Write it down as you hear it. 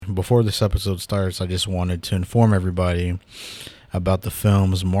before this episode starts, I just wanted to inform everybody about the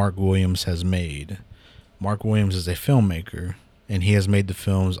films Mark Williams has made. Mark Williams is a filmmaker, and he has made the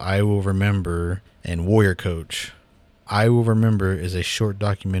films I Will Remember and Warrior Coach. I Will Remember is a short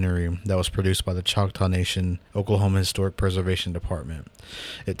documentary that was produced by the Choctaw Nation, Oklahoma Historic Preservation Department.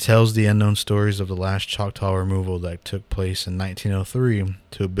 It tells the unknown stories of the last Choctaw removal that took place in 1903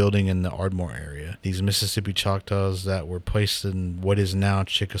 to a building in the Ardmore area. These Mississippi Choctaws that were placed in what is now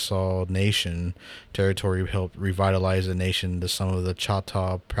Chickasaw Nation territory helped revitalize the nation to some of the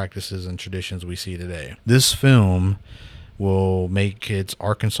Choctaw practices and traditions we see today. This film will make its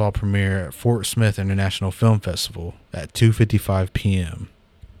Arkansas premiere at Fort Smith International Film Festival at 2:55 p.m.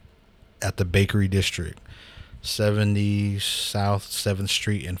 at the Bakery District, 70 South 7th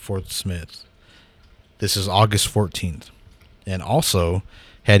Street in Fort Smith. This is August 14th. And also,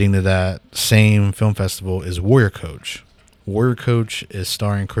 heading to that same film festival is Warrior Coach. Warrior Coach is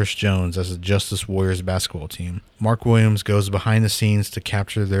starring Chris Jones as the Justice Warriors basketball team. Mark Williams goes behind the scenes to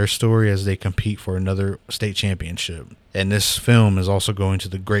capture their story as they compete for another state championship. And this film is also going to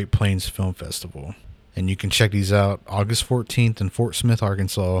the Great Plains Film Festival. And you can check these out August 14th in Fort Smith,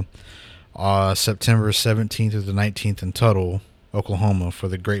 Arkansas, September 17th through the 19th in Tuttle, Oklahoma for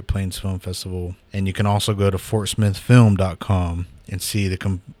the Great Plains Film Festival. And you can also go to fortsmithfilm.com and see the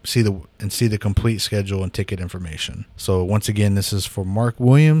complete schedule and ticket information. So once again, this is for Mark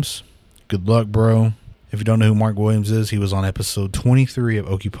Williams. Good luck, bro. If you don't know who Mark Williams is, he was on episode 23 of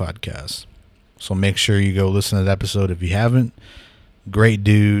Okie Podcast. So make sure you go listen to that episode if you haven't. Great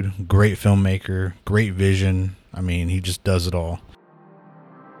dude, great filmmaker, great vision. I mean, he just does it all.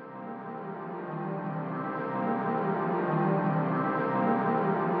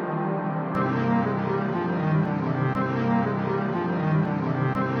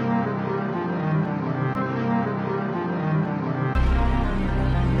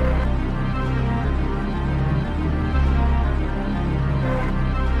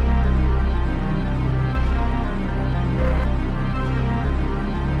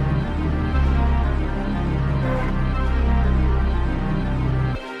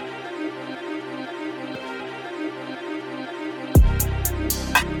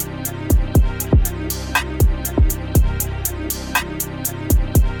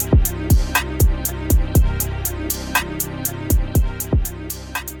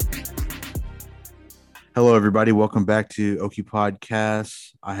 Hello, everybody. Welcome back to Okie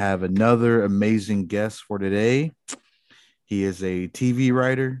Podcast. I have another amazing guest for today. He is a TV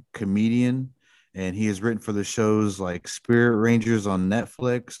writer, comedian, and he has written for the shows like Spirit Rangers on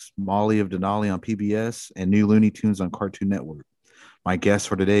Netflix, Molly of Denali on PBS, and New Looney Tunes on Cartoon Network. My guest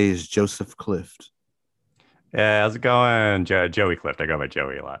for today is Joseph Clift. Yeah, how's it going? Joey Clift. I go by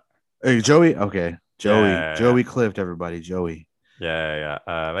Joey a lot. Hey, Joey? Okay. Joey. Yeah. Joey Clift, everybody. Joey. Yeah.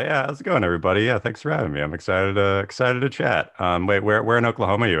 But yeah, how's it going, everybody? Yeah, thanks for having me. I'm excited to chat. Wait, where in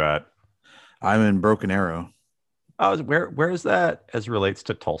Oklahoma are you at? I'm in Broken Arrow. Oh, where is that as relates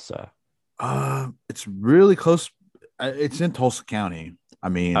to Tulsa? It's really close. It's in Tulsa County. I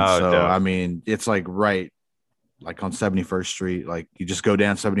mean, it's like right, like on 71st Street. Like you just go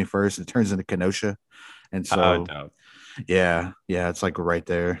down 71st, it turns into Kenosha, and so yeah, it's like right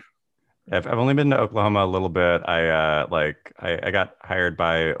there. I've only been to Oklahoma a little bit. I got hired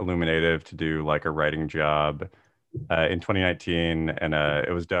by Illuminative to do like a writing job in 2019, and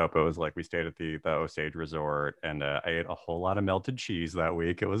it was dope. It was like we stayed at the Osage Resort, and I ate a whole lot of melted cheese that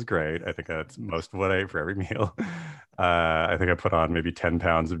week. It was great. I think that's most of what I ate for every meal. I think I put on maybe 10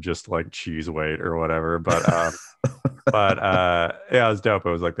 pounds of just like cheese weight or whatever. But yeah, it was dope. It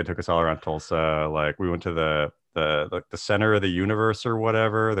was like they took us all around Tulsa. Like we went to the center of the universe or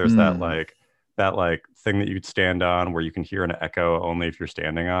whatever. There's that thing that you'd stand on where you can hear an echo only if you're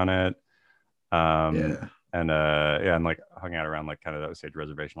standing on it. And like hung out around like kind of the Osage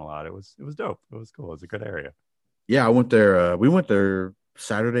Reservation a lot. It was dope. It was cool. It was a good area. Yeah, I went there. We went there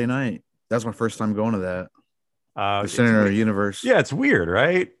Saturday night. That's my first time going to that. The center of the universe. Yeah, it's weird,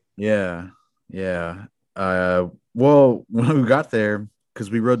 right? Yeah. Well, when we got there,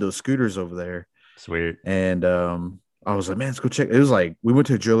 because we rode those scooters over there. Sweet. And I was like, man, let's go check. It was like we went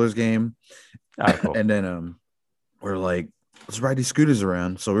to a Drillers game, cool. and then we're like, let's ride these scooters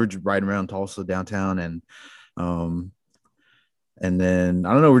around. So we were just riding around Tulsa downtown, and then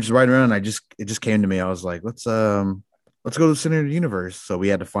I don't know, we're just riding around. And it just came to me. I was like, let's go to the center of the universe. So we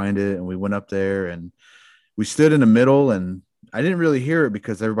had to find it, and we went up there, and we stood in the middle, and I didn't really hear it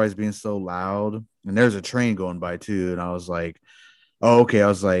because everybody's being so loud, and there's a train going by too. And I was like, oh, okay. I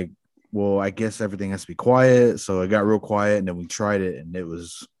was like, well, I guess everything has to be quiet. So it got real quiet, and then we tried it, and it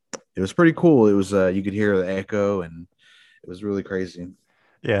was pretty cool. It was you could hear the echo, and it was really crazy.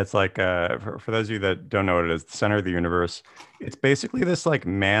 Yeah, it's like for those of you that don't know what it is, the center of the universe. It's basically this like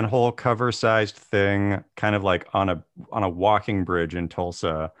manhole cover sized thing, kind of like on a walking bridge in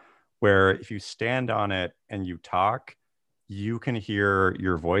Tulsa, where if you stand on it and you talk, you can hear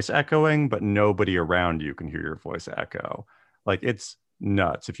your voice echoing, but nobody around you can hear your voice echo. Like it's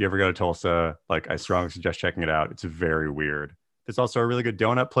nuts. If you ever go to Tulsa, like I strongly suggest checking it out. It's very weird. There's also a really good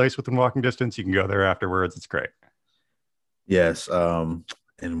donut place within walking distance. You can go there afterwards. It's great. Yes.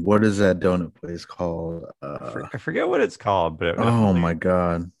 And what is that donut place called? I forget what it's called, but Oh my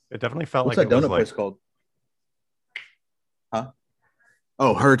God. it definitely felt What's like that it was donut like, place called? Huh?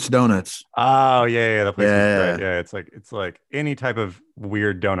 Oh, Hertz Donuts. oh yeah, that place is great. Yeah. Yeah, it's like any type of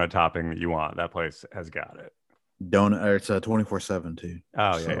weird donut topping that you want, that place has got it. Donut, or it's 24/7 too.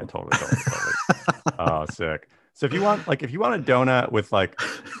 Oh yeah, yeah, So totally, totally, totally. Oh, sick. So if you want a donut with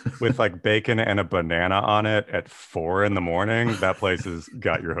like bacon and a banana on it at 4 in the morning, that place has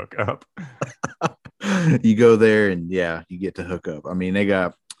got your hookup. you go there and yeah, you get to hook up. I mean,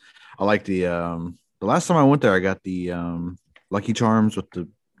 I like the last time I went there, I got the Lucky Charms with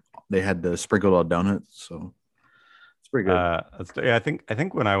they had the sprinkled on donuts, so it's pretty good. Yeah, I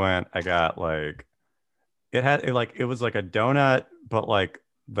think when I went, I got like it was like a donut, but like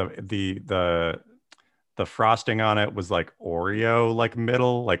the frosting on it was like Oreo, like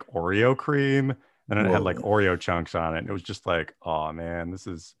middle, like Oreo cream, and it had like Whoa. Oreo chunks on it. And it was just like, oh man, this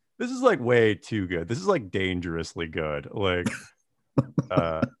is like way too good. This is like dangerously good. Like,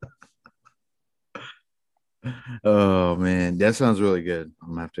 uh, Oh man, that sounds really good. I'm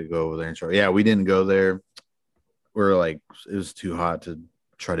gonna have to go over there and try. Yeah, we didn't go there. We're like, it was too hot to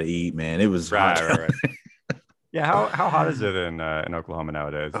try to eat, man. It was hot right, right, down right. Yeah, how hot is it in Oklahoma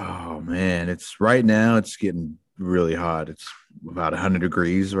nowadays? Oh man, it's right now. It's getting really hot. It's about 100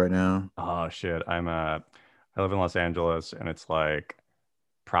 degrees right now. Oh shit, I live in Los Angeles, and it's like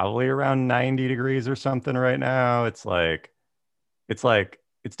probably around 90 degrees or something right now. It's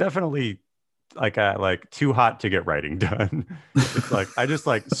definitely like too hot to get writing done. It's like I just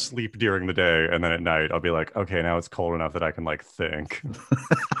like sleep during the day, and then at night I'll be like, okay, now it's cold enough that I can like think.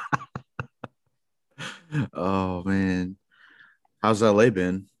 Oh man, how's LA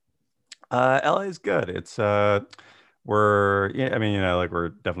been? LA is good. Yeah, I mean, like we're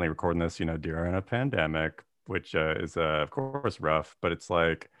definitely recording this, during a pandemic, which is of course rough, but it's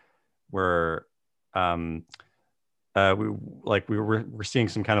like we're um we're seeing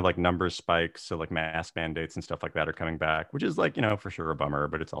some kind of like number spikes, so like mask mandates and stuff like that are coming back, which is like for sure a bummer,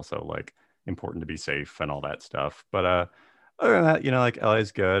 but it's also like important to be safe and all that stuff. But other than that, like LA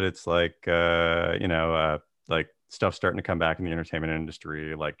is good. It's like like stuff starting to come back in the entertainment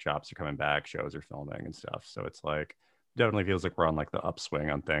industry, like jobs are coming back, shows are filming and stuff, so it's like definitely feels like we're on like the upswing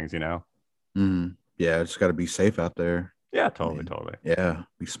on things. Yeah, just got to be safe out there. Yeah, I totally, mean, totally. yeah,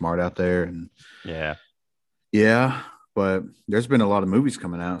 be smart out there, and Yeah. yeah. But there's been a lot of movies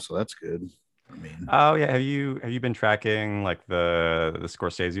coming out, so that's good. I mean, Oh yeah, have you been tracking like the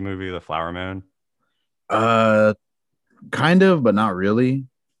Scorsese movie, The Flower Moon? uh, kind of, but not really.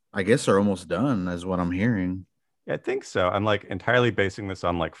 I guess they're almost done, is what I'm hearing. Yeah, I think so. I'm like entirely basing this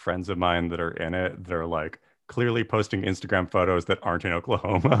on like friends of mine that are in it. They're like clearly posting Instagram photos that aren't in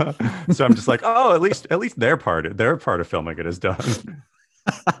Oklahoma. So I'm just like, oh, at least their part of filming it is done.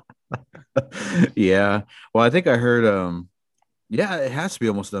 Yeah. Well, I think I heard yeah, it has to be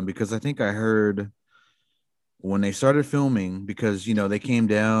almost done because I think I heard when they started filming because they came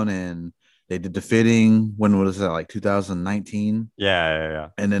down and they did the fitting. When was that? Like 2019, Yeah, yeah, yeah.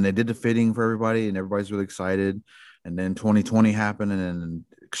 and then they did the fitting for everybody, and everybody's really excited. And then 2020 happened, and then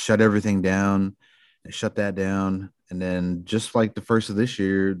shut everything down. They shut that down, and then just like the first of this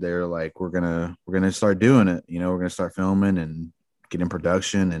year, they're like, we're gonna start doing it. We're gonna start filming and get in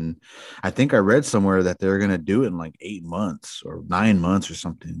production. And I think I read somewhere that they're gonna do it in like 8 months or 9 months or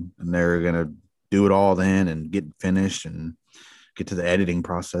something, and they're gonna do it all then and get finished and get to the editing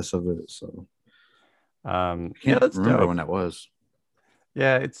process of it. So I Yeah, can't that's remember dope. when that was.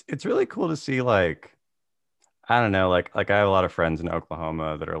 Yeah, it's really cool to see like I don't know, like I have a lot of friends in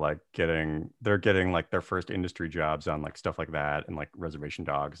Oklahoma that are like getting like their first industry jobs on like stuff like that and like Reservation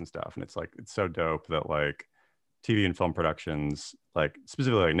Dogs and stuff. And it's like it's so dope that like TV and film productions, like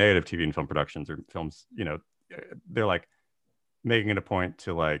specifically like native TV and film productions or films, they're like making it a point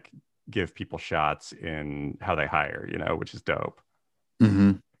to like give people shots in how they hire, which is dope.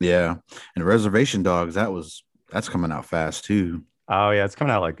 Yeah, and Reservation Dogs that's coming out fast too. Oh yeah, it's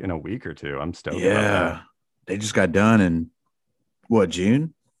coming out like in a week or two. I'm stoked about that. Yeah, they just got done in what,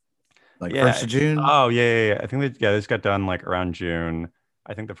 June? Like first Yeah. of June? Oh yeah, yeah, yeah. I think that yeah, this got done like around June.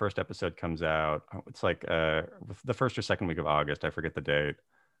 I think the first episode comes out. It's like the first or second week of August. I forget the date.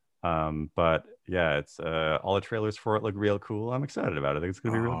 But yeah, it's all the trailers for it look real cool. I'm excited about it. I think it's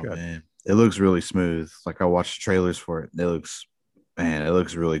gonna be real Oh good. man, it looks really smooth. Like I watched trailers for it. It looks, man, it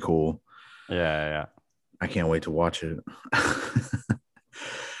looks really cool. Yeah, yeah. I can't wait to watch it.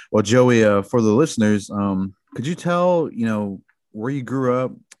 Well, Joey, for the listeners, could you tell, where you grew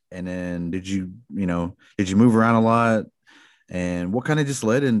up, and then did you move around a lot, and what kind of just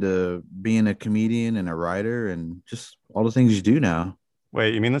led into being a comedian and a writer, and just all the things you do now?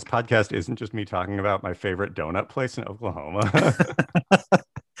 Wait, you mean this podcast isn't just me talking about my favorite donut place in Oklahoma?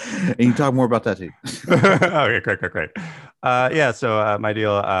 And you talk more about that too. Okay, great. Yeah, so my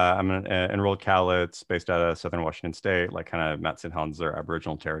deal, I'm an enrolled Cowlitz based out of Southern Washington State, like kind of Mount St. Helens, their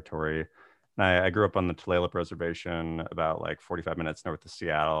Aboriginal territory. And I grew up on the Tulalip Reservation, about like 45 minutes north of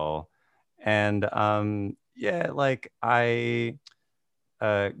Seattle. And yeah, like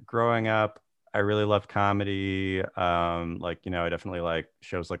growing up, I really loved comedy. Like, I definitely like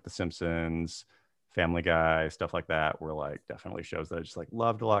shows like The Simpsons, Family Guy, stuff like that were like definitely shows that I just like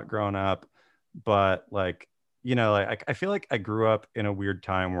loved a lot growing up. But like, like I feel like I grew up in a weird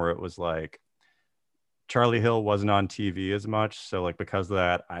time where it was like Charlie Hill wasn't on TV as much. So like because of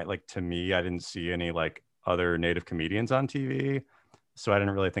that, I like to me, I didn't see any like other native comedians on TV. So I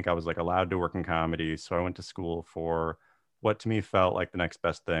didn't really think I was like allowed to work in comedy. So I went to school for what to me felt like the next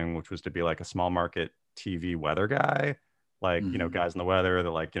best thing, which was to be like a small market TV weather guy, like, Mhm. guys in the weather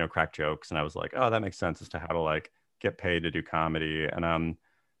that like, crack jokes. And I was like, oh, that makes sense as to how to like get paid to do comedy. And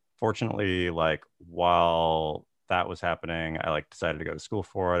fortunately, like while that was happening, I like decided to go to school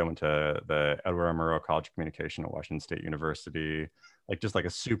for it. I went to the Edward R. Murrow College of Communication at Washington State University, like just like a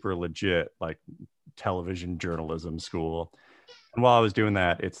super legit like television journalism school. And while I was doing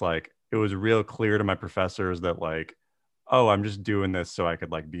that, it's like it was real clear to my professors that like, oh, I'm just doing this so I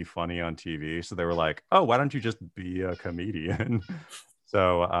could like be funny on TV. So they were like, oh, why don't you just be a comedian?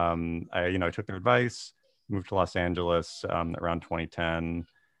 So I, took their advice, moved to Los Angeles around 2010,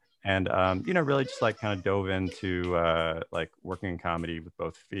 and really just like kind of dove into like working in comedy with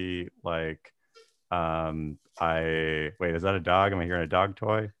both feet. Like, I wait, is that a dog? Am I hearing a dog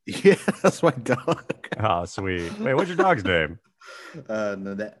toy? Yeah, that's my dog. Oh, sweet. Wait, what's your dog's name?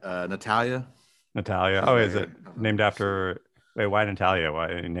 Natalia. Natalia. She's Oh, right is it here. named after? Wait, why Natalia?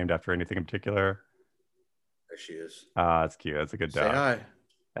 Why named after anything in particular? There she is. Ah, that's cute. That's a good Say dog. hi.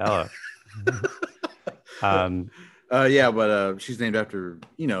 Hello. um. Yeah, but she's named after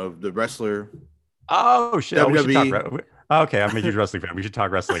the wrestler Oh shit. Oh, we should talk. WWE. Okay, I'm a huge wrestling fan. We should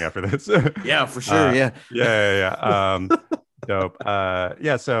talk wrestling after this. Yeah, for sure. Yeah. Yeah. Dope.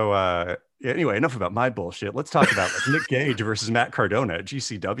 Yeah. So, yeah, anyway, enough about my bullshit. Let's talk about like Nick Gage versus Matt Cardona at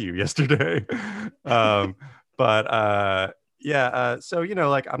GCW yesterday. um, but yeah. So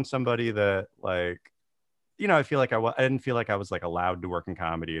like I'm somebody that like I feel like I didn't feel like I was like allowed to work in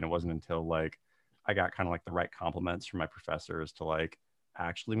comedy, and it wasn't until like I got kind of like the right compliments from my professors to like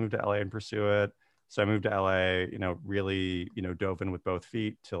actually move to LA and pursue it. So I moved to LA, really, dove in with both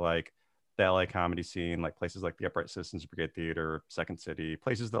feet to like the LA comedy scene, like places like the Upright Citizens Brigade Theater, Second City,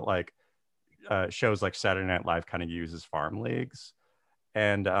 places that like shows like Saturday Night Live kind of use as farm leagues.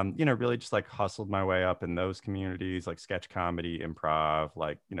 And really just like hustled my way up in those communities, like sketch comedy, improv,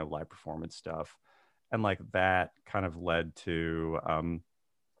 like live performance stuff, and like that kind of led to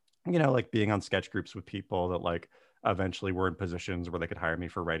like being on sketch groups with people that like eventually were in positions where they could hire me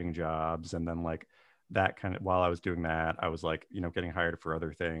for writing jobs. And then like that kind of while I was doing that, I was like, getting hired for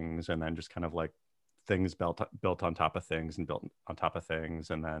other things, and then just kind of like things built on top of things and built on top of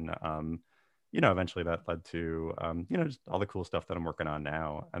things. And then eventually that led to just all the cool stuff that I'm working on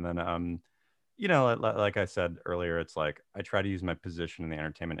now. And then like I said earlier, it's like I try to use my position in the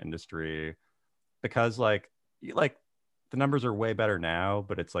entertainment industry because like the numbers are way better now,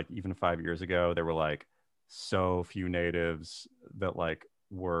 but it's like even 5 years ago, there were like so few natives that like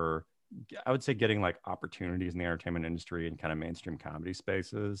were, I would say, getting like opportunities in the entertainment industry and kind of mainstream comedy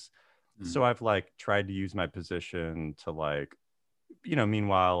spaces. So I've like tried to use my position to like,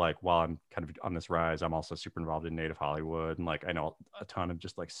 meanwhile, like while I'm kind of on this rise, I'm also super involved in Native Hollywood. And like I know a ton of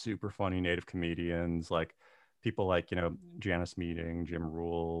just like super funny Native comedians, like people like, Janice Meeting, Jim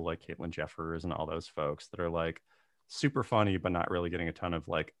Rule, like Caitlin Jeffers, and all those folks that are like super funny, but not really getting a ton of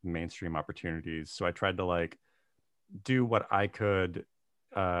like mainstream opportunities. So I tried to like do what I could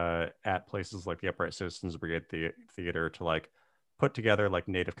at places like the Upright Citizens Brigade Theater to like put together like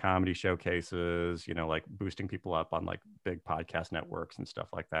native comedy showcases, like boosting people up on like big podcast networks and stuff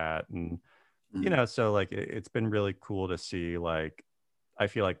like that. And, Mhm. so like it's been really cool to see like, I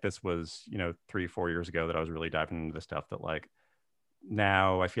feel like this was, 3, 4 years ago that I was really diving into the stuff that like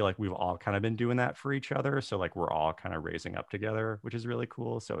now I feel like we've all kind of been doing that for each other. So like we're all kind of raising up together, which is really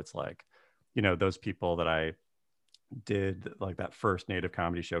cool. So it's like, those people that I did like that first Native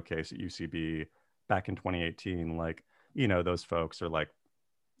Comedy Showcase at UCB back in 2018, like, those folks are like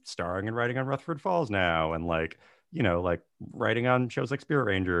starring and writing on Rutherford Falls now, and like, like writing on shows like Spirit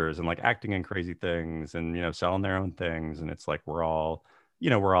Rangers and like acting in crazy things and, selling their own things. And it's like we're all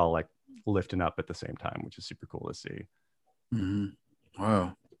like lifting up at the same time, which is super cool to see. Mm-hmm.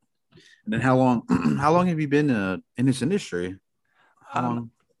 Wow. And then how long how long have you been in this industry? How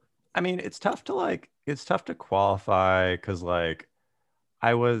long? I mean, it's tough to qualify because like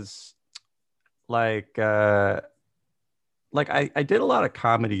I was like I did a lot of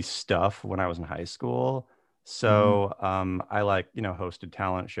comedy stuff when I was in high school. Mm-hmm. So I like, hosted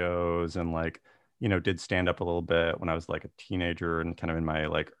talent shows and like, did stand up a little bit when I was like a teenager and kind of in my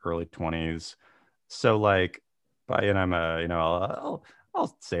like early 20s. So like and I'm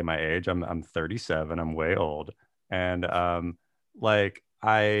I'll say my age. I'm 37. I'm way old. And like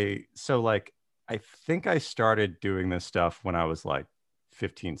I think I started doing this stuff when I was like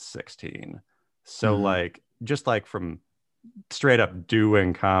 15, 16. So Mm-hmm. like just like from straight up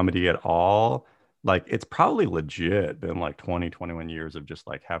doing comedy at all, like it's probably legit been like 20, 21 years of just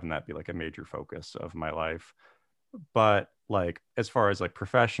like having that be like a major focus of my life. But like as far as like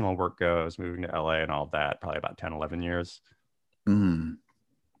professional work goes, moving to LA and all that, probably about 10, 11 years. Mm-hmm.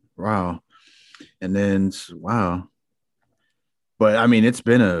 Wow. And then wow. But I mean, it's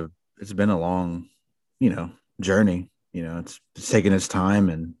been a long, you know, journey. You know, it's taken its time,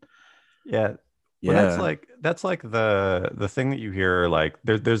 and Yeah. Well, yeah. that's like the thing that you hear, like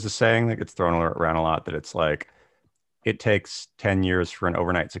there's a saying that gets thrown around a lot that it's like it takes 10 years for an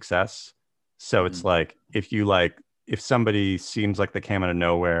overnight success. So it's Mhm. like if somebody seems like they came out of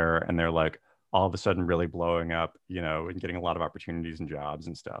nowhere and they're like all of a sudden really blowing up, and getting a lot of opportunities and jobs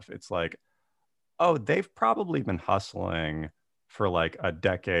and stuff. It's like, oh, they've probably been hustling for like a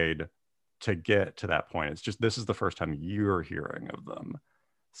decade to get to that point. It's just this is the first time you're hearing of them.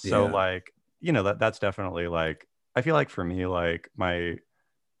 So Yeah. like, that's definitely like I feel like for me, like I've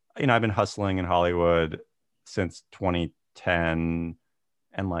been hustling in Hollywood since 2010,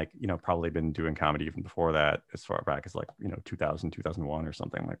 and like, probably been doing comedy even before that, as far back as like, 2000, 2001 or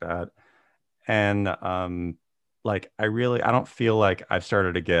something like that. And like I don't feel like I've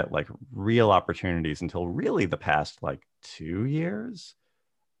started to get like real opportunities until really the past like 2 years.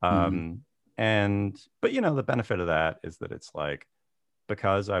 Mhm. Um and but the benefit of that is that it's like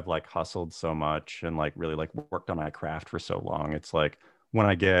because I've like hustled so much and like really like worked on my craft for so long, it's like when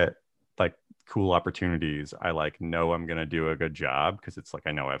I get like cool opportunities, I like know I'm gonna do a good job because it's like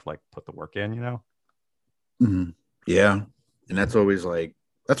I know I've like put the work in. Mhm. Yeah. And that's always like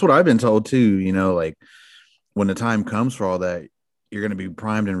that's what I've been told too, you know, like when the time comes for all that, you're gonna be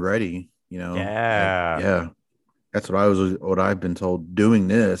primed and ready, you know. Like, Yeah. yeah, that's what I've been told doing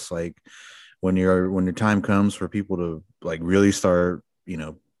this. Like when your time comes for people to like really start, you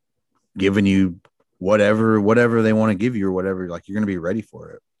know, giving you whatever they want to give you or whatever, like you're gonna be ready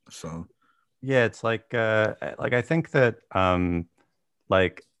for it. So Yeah, it's like I think that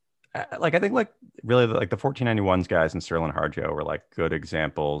like like I think like really like the 1491s guys and Sterling Harjo were like good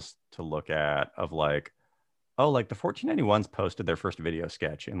examples to look at of like, oh, like the 1491s posted their first video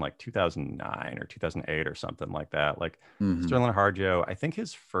sketch in like 2009 or 2008 or something like that. Like mhm. Sterling Harjo, I think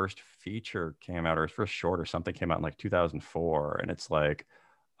his first feature came out or his first short or something came out in like 2004. And it's like,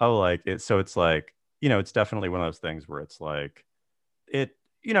 oh, like it's like, it's definitely one of those things where it's like, it,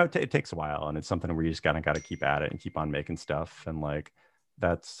 it takes a while and it's something where you just kind of got to keep at it and keep on making stuff. And like,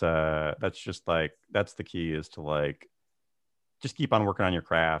 that's just like, that's the key is to like, just keep on working on your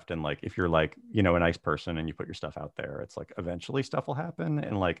craft. And like if you're like a nice person and you put your stuff out there, it's like eventually stuff will happen.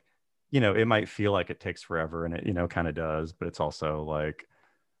 And like it might feel like it takes forever, and it kind of does, but it's also like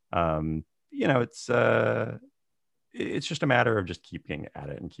um you know it's just a matter of just keeping at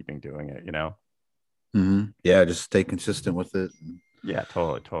it and keeping doing it. Mhm. Yeah, just stay consistent with it, Yeah,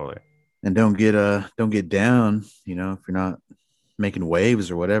 totally. and don't get down, you know, if you're not making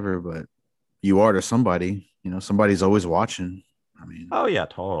waves or whatever, but you are to somebody, you know, somebody's always watching. I mean, Oh yeah,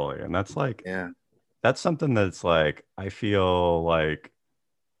 totally. And that's like yeah. that's something that's like I feel like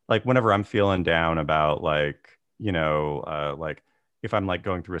whenever I'm feeling down about like, like if I'm like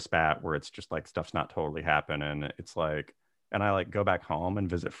going through a spat where it's just like stuff's not totally happening, it's like, and I like go back home and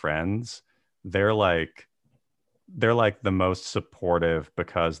visit friends, they're like, they're like the most supportive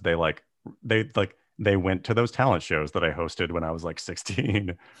because they went to those talent shows that I hosted when I was like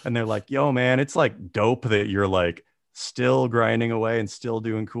 16. And they're like, yo, man, it's like dope that you're like still grinding away and still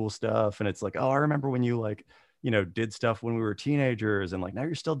doing cool stuff. And it's like, oh, I remember when you like did stuff when we were teenagers, and like now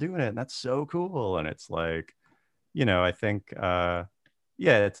you're still doing it, and that's so cool. And it's like, I think yeah,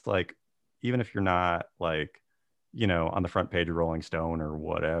 it's like, even if you're not like, on the front page of Rolling Stone or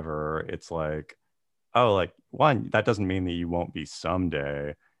whatever, it's like, oh, like, one, that doesn't mean that you won't be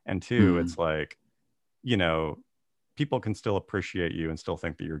someday. And two, Mm. it's like, you know, people can still appreciate you and still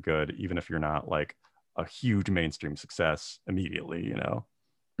think that you're good, even if you're not like a huge mainstream success immediately.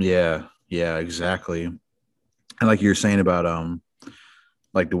 Yeah, yeah, exactly. And like you're saying about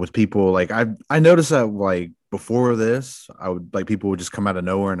like with people, like I noticed that like before this, I would like people would just come out of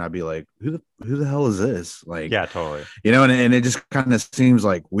nowhere and I'd be like, who the hell is this? Like, Yeah, totally. and it just kind of seems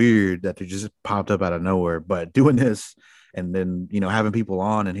like weird that they just popped up out of nowhere. But doing this and then having people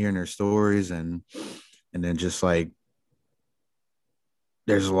on and hearing their stories and then just like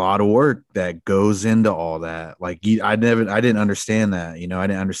there's a lot of work that goes into all that. Like I didn't understand that. I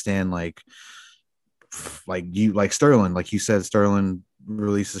didn't understand like Sterling, like you said, Sterling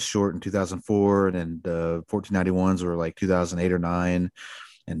released a short in 2004, and then the 1491s were like 2008 or 9,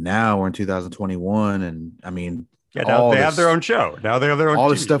 and now we're in 2021, and I mean, Yeah, now all they have their this own show. Now they have their own all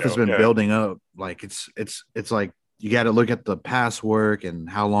this TV stuff show. has been Yeah. building up. Like it's like you got to look at the past work and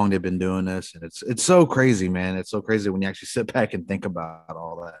how long they've been doing this, and it's so crazy, man. It's so crazy when you actually sit back and think about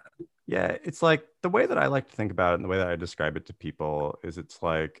all that. Yeah, it's like the way that I like to think about it and the way that I describe it to people is it's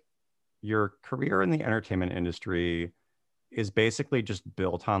like your career in the entertainment industry is basically just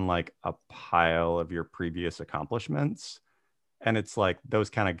built on like a pile of your previous accomplishments. And it's like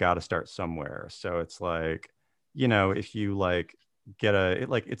those kind of got to start somewhere. So it's like, if you like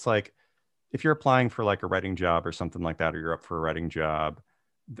it's like if you're applying for like a writing job or something like that, or you're up for a writing job,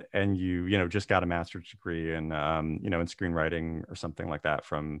 and you just got a master's degree in screenwriting or something like that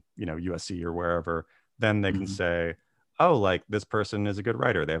from USC or wherever, then they can Mhm. say, oh, like this person is a good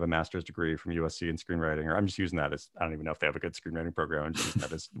writer, they have a master's degree from USC in screenwriting. Or I'm just using that as, I don't even know if they have a good screenwriting program, I'm just using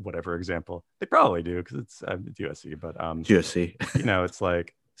that as whatever example. They probably do because it's USC, but USC. it's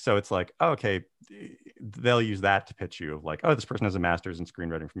like, so it's like, oh, okay, they'll use that to pitch you of like, oh, this person has a master's in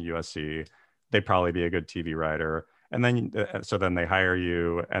screenwriting from USC, they'd probably be a good TV writer. And then so then they hire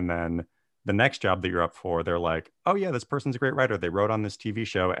you, and then the next job that you're up for, they're like, oh yeah, this person's a great writer, they wrote on this TV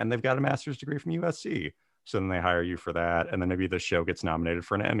show and they've got a master's degree from USC. So then they hire you for that, and then maybe the show gets nominated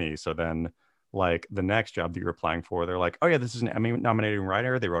for an Emmy. So then like the next job that you're applying for, they're like, oh yeah, this is an Emmy nominated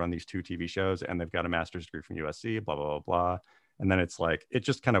writer, they wrote on these 2 TV shows and they've got a master's degree from USC, blah blah blah blah. And then it's like it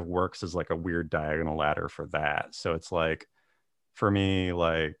just kind of works as like a weird diagonal ladder for that. So it's like, for me,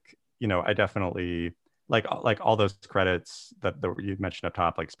 like, I definitely like all those credits that you mentioned up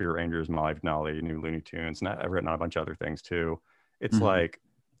top, like Spirit Rangers, Molly Vanilli, New Looney Tunes, and I've written on a bunch of other things too. It's Mhm. like,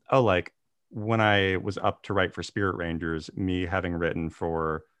 oh, like when I was up to write for Spirit Rangers, me having written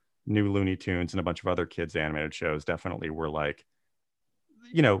for New Looney Tunes and a bunch of other kids animated shows definitely were like,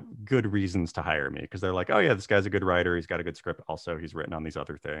 good reasons to hire me, because they're like, oh yeah, this guy's a good writer, he's got a good script, also he's written on these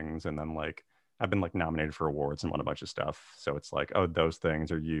other things. And then like I've been like nominated for awards and won a bunch of stuff, so it's like, oh, those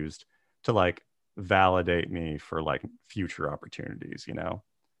things are used to like validate me for like future opportunities.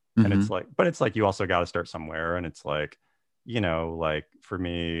 And it's Mhm. like, but it's like you also got to start somewhere. And it's like, like for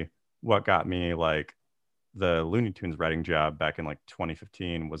me, what got me like the Looney Tunes writing job back in like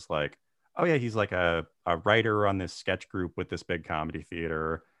 2015 was like, oh yeah, he's like a writer on this sketch group with this big comedy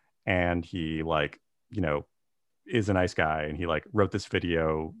theater, and he like, you know, is a nice guy, and he like wrote this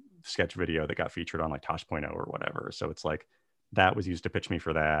sketch video that got featured on like Tosh.0 or whatever. So it's like that was used to pitch me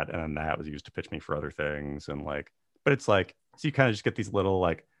for that, and then that was used to pitch me for other things. And like, but it's like, so you kind of just get these little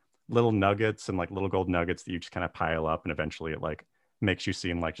nuggets and like little gold nuggets that you just kind of pile up, and eventually it like makes you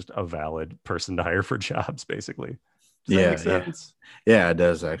seem like just a valid person to hire for jobs, basically. Does that make Yeah, yeah, sense? yeah. It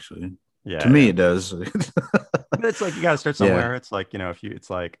does actually. To Yeah, me, yeah. it does. But it's like you got to start Yeah. somewhere. It's like, if you, it's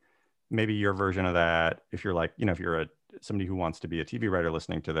like maybe your version of that, if you're like, if you're somebody who wants to be a TV writer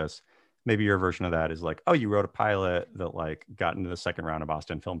listening to this, maybe your version of that is like, oh, you wrote a pilot that like got into the second round of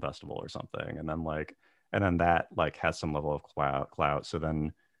Boston Film Festival or something. And then that like has some level of clout. So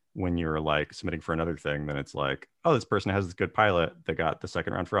then when you're like submitting for another thing, then it's like, oh, this person has this good pilot that got the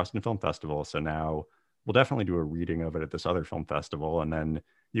second round for Austin Film Festival. So now we'll definitely do a reading of it at this other film festival. And then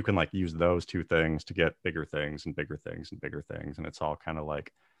you can like use those two things to get bigger things and bigger things and bigger things. And it's all kind of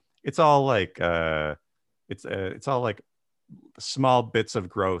like, it's all like, it's all like small bits of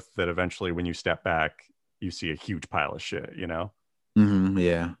growth that eventually, when you step back, you see a huge pile of shit.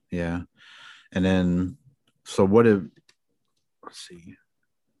 Yeah, yeah. And then, so what if? Let's see.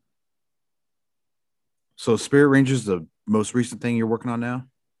 So Spirit Rangers, the most recent thing you're working on now?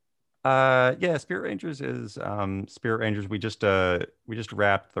 Yeah, Spirit Rangers is Spirit Rangers. We just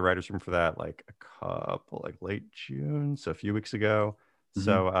wrapped the writers room for that like a couple like late June, so a few weeks ago. Hmm.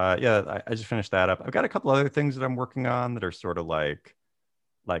 So yeah, I just finished that up. I've got a couple other things that I'm working on that are sort of like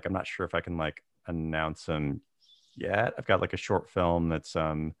I'm not sure if I can like announce them yet. I've got like a short film that's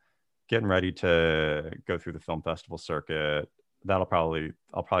getting ready to go through the film festival circuit. I'll probably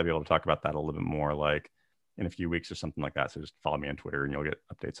be able to talk about that a little bit more like in a few weeks or something like that. So just follow me on Twitter and you'll get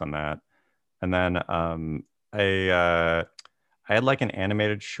updates on that. And then I uh, I had like an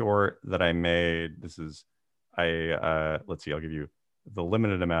animated short that I made. Let's see, I'll give you the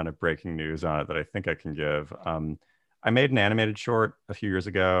limited amount of breaking news on it that I think I can give. I made an animated short a few years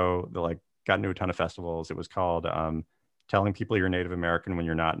ago that like got into a ton of festivals. It was called "Telling People You're Native American When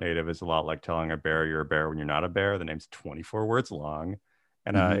You're Not Native Is a Lot Like Telling a Bear You're a Bear When You're Not a Bear." The name's 24 words long,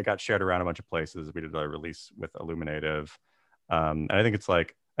 and Hmm. it got shared around a bunch of places. We did a release with Illuminative, and I think it's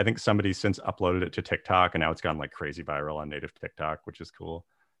like I think somebody since uploaded it to TikTok, and now it's gone like crazy viral on native TikTok, which is cool.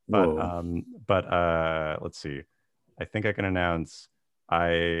 Whoa. Let's see. I think I can announce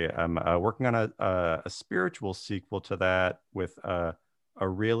I am working on a spiritual sequel to that with a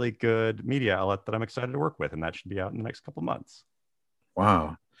really good media outlet that I'm excited to work with, and that should be out in the next couple months.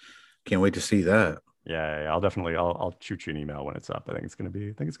 Wow. Can't wait to see that. Yeah, I'll definitely I'll shoot you an email when it's up. I think it's gonna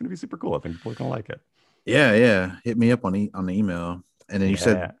be super cool. I think people are gonna like it. Yeah, yeah. Hit me up on the email. And then you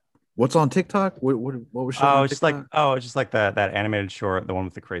said, Yeah. what's on TikTok? What was showing on TikTok? It's just like that animated short, the one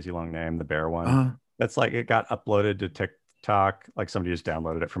with the crazy long name, the bear one. Uh, That's like it got uploaded to TikTok. Like somebody just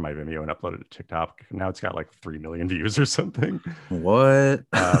downloaded it from my Vimeo and uploaded it to TikTok. Now it's got like 3 million views or something. what?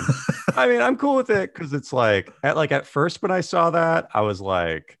 Um, I mean, I'm cool with it because it's like at first when I saw that, I was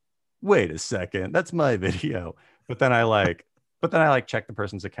like, wait a second, that's my video. But then I like, but then I like checked the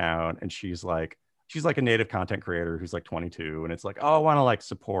person's account and she's like a native content creator who's like 22, and it's like, oh, I want to like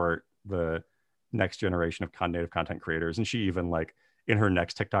support the next generation of native content creators. And she even like in her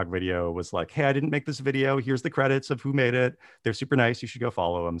next TikTok video was like, hey, I didn't make this video. Here's the credits of who made it. They're super nice. You should go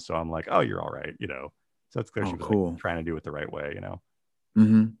follow them. So I'm like, oh, you're all right, you know. So it's clear she Oh, was like cool. trying to do it the right way, you know.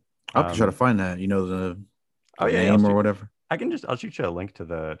 Hmm. I'll have to try to Um, find that. oh The yeah, name or whatever. I'll shoot you a link to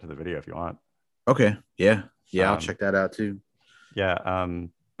the video if you want. Okay. Yeah. Yeah, I'll Um, check that out too. yeah,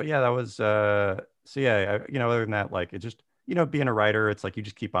 but yeah, that was so yeah, other than that, like it just being a writer, it's like you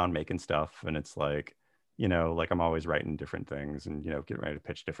just keep on making stuff, and it's like like I'm always writing different things, and getting ready to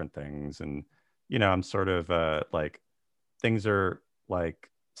pitch different things, and I'm sort of like things are like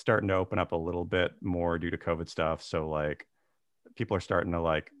starting to open up a little bit more due to COVID stuff, so like people are starting to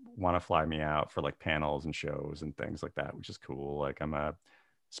like want to fly me out for like panels and shows and things like that, which is cool. Like I'm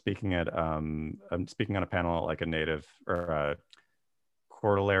speaking on a panel at like a native or a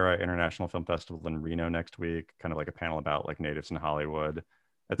Cordillera International Film Festival in Reno next week, kind of like a panel about like natives in Hollywood.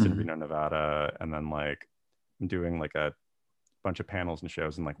 That's in Hmm. Reno, Nevada. And then like I'm doing like a bunch of panels and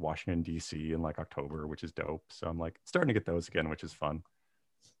shows in like Washington, DC in like October, which is dope. So I'm like starting to get those again, which is fun.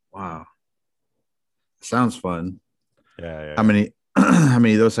 Wow. Sounds fun. Yeah, yeah, How yeah. many how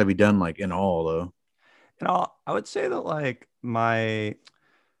many of those have you done like in all though? I would say that like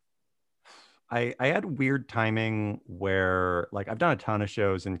I had weird timing where like I've done a ton of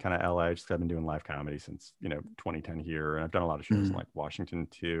shows in kind of LA just 'cause I've been doing live comedy since 2010 here, and I've done a lot of shows in Mhm. like Washington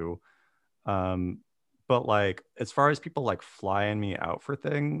too. Um, but like as far as people like flying me out for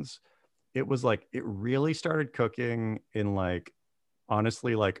things, it was like it really started cooking in like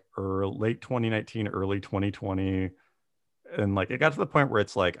honestly like late 2019, early 2020, and like it got to the point where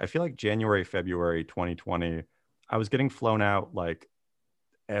it's like I feel like January, February 2020, I was getting flown out like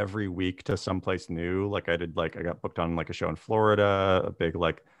every week to someplace new. Like I got booked on like a show in Florida, a big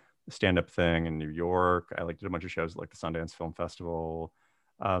like stand-up thing in New York. I like did a bunch of shows at, like the Sundance Film Festival.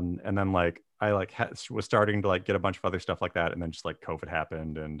 And then like I like was starting to like get a bunch of other stuff like that, and then just like COVID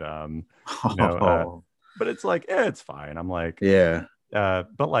happened, and you know, uh, Oh, but it's like it's fine. I'm like, yeah.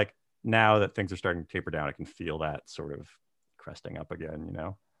 but like now that things are starting to taper down, I can feel that sort of cresting up again.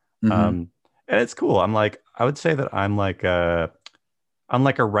 Hmm. Um, and it's cool. I would say that I'm like a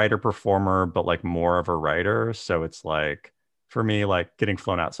writer performer, but like more of a writer. So it's like for me, like getting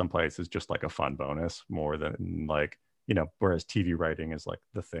flown out someplace is just like a fun bonus more than like, whereas TV writing is like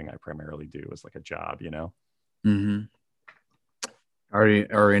the thing I primarily do as like a job. Hmm.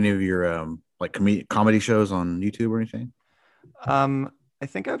 Are any of your like comedy shows on YouTube or anything? I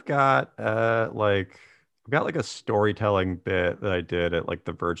think I've got like a storytelling bit that I did at like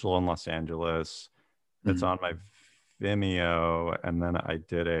the Virgil in Los Angeles that's Hmm. on my Vimeo. And then I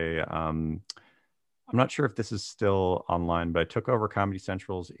did I'm not sure if this is still online, but I took over Comedy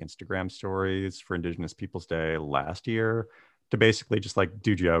Central's Instagram stories for Indigenous Peoples Day last year. to basically just like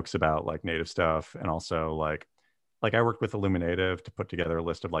do jokes about like Native stuff, and also like I worked with Illuminative to put together a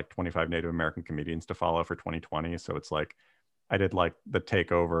list of like 25 Native American comedians to follow for 2020. So it's like I did like the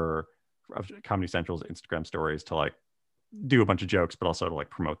takeover of Comedy Central's Instagram stories to like do a bunch of jokes, but also to like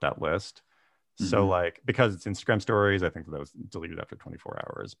promote that list. So Mhm. like because it's Instagram stories, I think that was deleted after 24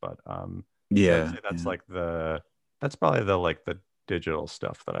 hours. But so I'd Yeah, say that's yeah. like that's probably the like the digital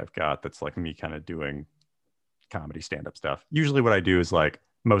stuff that I've got that's like me kind of doing comedy stand-up stuff. Usually what I do is like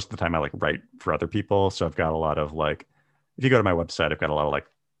most of the time I like write for other people. So I've got a lot of like if you go to my website, I've got a lot of like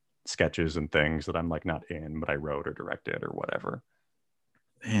sketches and things that I'm like not in, but I wrote or directed or whatever.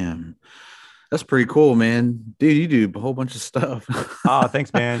 Damn, that's pretty cool, man. Dude, you do a whole bunch of stuff. Ah,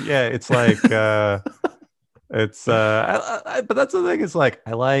 thanks, man. Yeah, it's like it's but that's the thing is like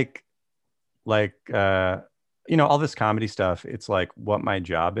I like you know all this comedy stuff. It's like what my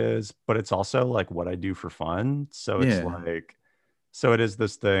job is, but it's also like what I do for fun. So it's Yeah. like so it is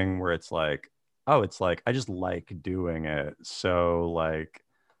this thing where it's like oh, it's like I just like doing it. So like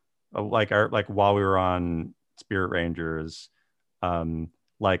our like while we were on Spirit Rangers, um,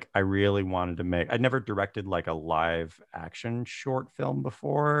 like I really wanted to make. I'd never directed like a live action short film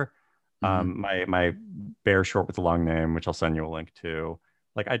before. Hmm. My bear short with a long name, which I'll send you a link to.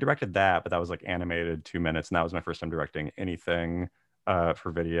 Like I directed that, but that was like animated 2 minutes, and that was my first time directing anything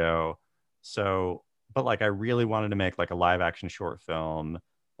for video. So, but like I really wanted to make like a live action short film.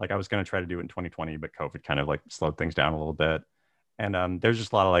 Like I was going to try to do it in 2020, but COVID kind of like slowed things down a little bit. And there's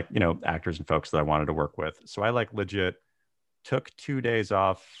just a lot of like, you know, actors and folks that I wanted to work with. So I like legit took 2 days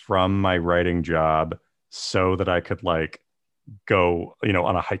off from my writing job so that I could like go, you know,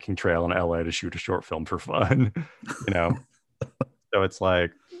 on a hiking trail in LA to shoot a short film for fun, you know. So it's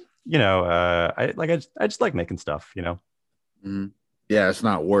like, you know, I just like making stuff, you know. Hmm. Yeah, it's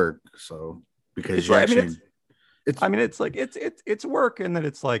not work. So because It's you like actually, it's I mean it's like it's work and then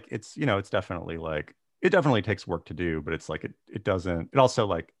it's like it's you know, it's definitely like it definitely takes work to do, but it's like it doesn't it also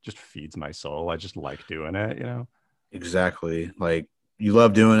like just feeds my soul. I just like doing it, you know. exactly like you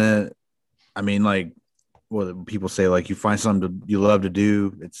love doing it. I mean, like what people say, like you find something you love to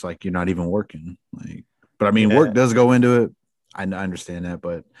do, it's like you're not even working. Like, but I mean, work Yeah. does go into it. I understand that,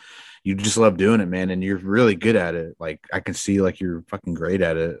 but you just love doing it, man, and you're really good at it. Like I can see, like you're fucking great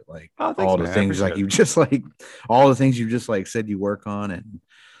at it. Like Oh, thanks, all the man. I things, like appreciate you it. just like all the things you just like said you work on, and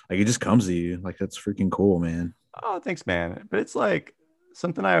like it just comes to you. Like that's freaking cool, man. Oh, thanks, man. But it's like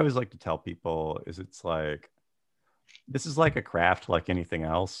something I always like to tell people is it's like this is like a craft like anything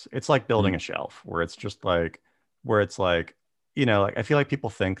else. It's like building a Mm. shelf where it's just like where it's like you know, like I feel like people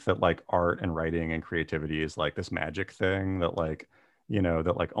think that like art and writing and creativity is like this magic thing that like you know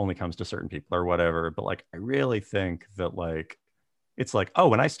that like only comes to certain people or whatever. But like I really think that like it's like oh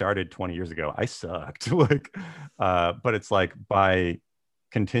when I started 20 years ago I sucked like but it's like by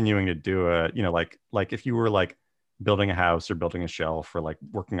continuing to do it you know like if you were like building a house or building a shelf or like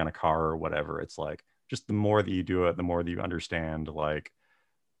working on a car or whatever it's like just the more that you do it the more that you understand like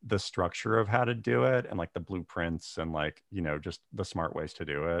the structure of how to do it and like the blueprints and like you know just the smart ways to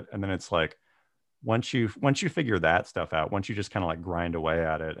do it and then it's like once you figure that stuff out once you just kind of like grind away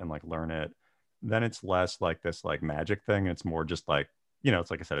at it and like learn it then it's less like this like magic thing it's more just like you know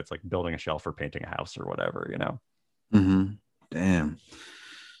it's like I said it's like building a shelf or painting a house or whatever you know. Mm-hmm. Damn.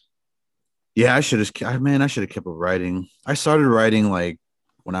 Yeah, I should have. Man, I should have kept writing. I started writing like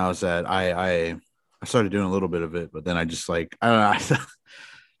when I was at I started doing a little bit of it, but then I just like I don't know.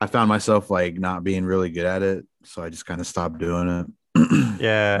 I found myself like not being really good at it, so I just kind of stopped doing it. And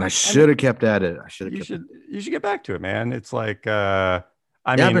Yeah, I I mean should have kept at it. I should have you kept. should you should get back to it man it's like I Yeah,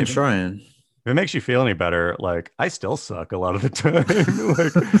 I've mean been trying. if it makes you feel any better, like I still suck a lot of the time.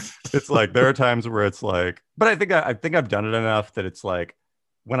 like it's like there are times where it's like, but I think I've done it enough that it's like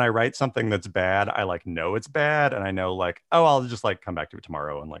when I write something that's bad, I like know it's bad and I know like, oh, I'll just like come back to it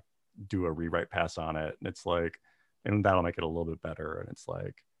tomorrow and like do a rewrite pass on it. And it's like, and that'll make it a little bit better. And it's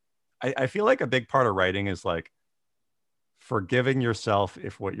like I feel like a big part of writing is like forgiving yourself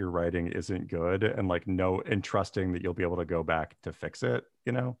if what you're writing isn't good and like no and trusting that you'll be able to go back to fix it,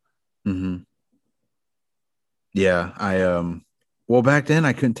 you know? Hmm. Yeah, I well back then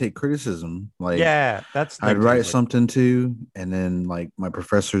I couldn't take criticism. Like Yeah, that's the I'd thing too. write Is like something too, and then like my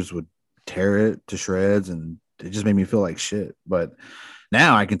professors would tear it to shreds, and it just made me feel like shit. But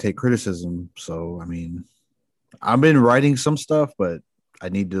now I can take criticism. So I mean, I've been writing some stuff, but I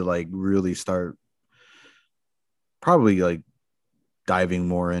need to like really start probably like diving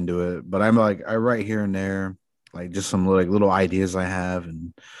more into it. But I'm like I write here and there, like just some like little ideas I have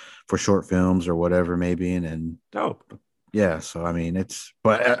and for short films or whatever maybe, and then dope. yeah. So I mean, it's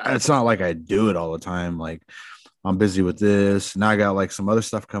but it's not like I do it all the time. Like I'm busy with this. Now I got like some other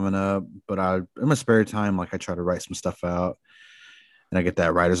stuff coming up, but in my spare time, like I try to write some stuff out and I get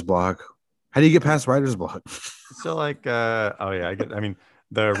that writer's block. How do you get past writer's block? So like, oh yeah, I mean,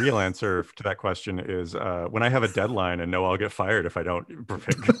 the real answer to that question is when I have a deadline and know I'll get fired if I don't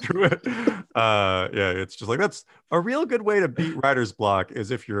get through it. Yeah, it's just like that's a real good way to beat writer's block is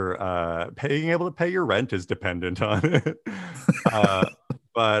if you're being able to pay your rent is dependent on it. uh,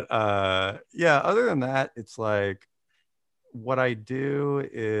 but yeah, other than that, it's like what I do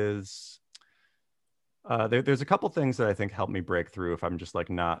is there's a couple things that I think help me break through if I'm just like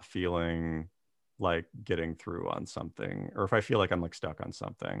not feeling like getting through on something, or if I feel like I'm like stuck on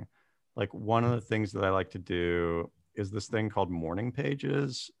something. Like one of the things that I like to do is this thing called morning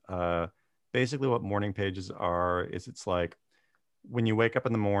pages. Basically, what morning pages are is it's like when you wake up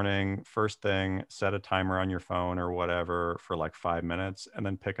in the morning, first thing, set a timer on your phone or whatever for like 5 minutes, and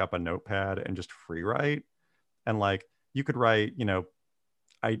then pick up a notepad and just free write. And like you could write,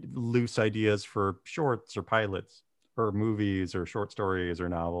 loose ideas for shorts or pilots or movies or short stories or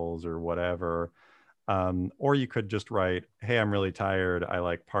novels or whatever. Or you could just write, hey, I'm really tired. I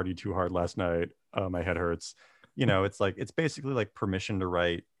like partied too hard last night. My head hurts. It's like, it's basically like permission to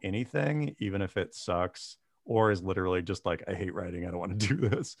write anything, even if it sucks, or is literally just like, I hate writing. I don't want to do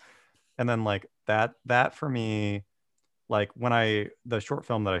this. And then like that for me, like the short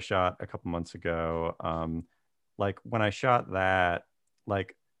film that I shot a couple months ago, like when I shot that,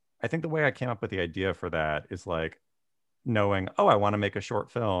 like, I think the way I came up with the idea for that is like knowing, oh, I want to make a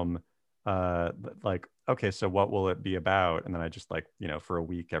short film. Like, okay, so what will it be about? And then I just like, for a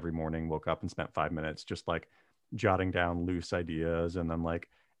week every morning woke up and spent 5 minutes just like jotting down loose ideas. And then like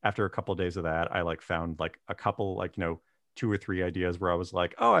after a couple of days of that, I like found like a couple, like, 2 or 3 ideas where I was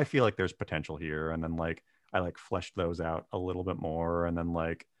like, oh, I feel like there's potential here. And then like I like fleshed those out a little bit more. And then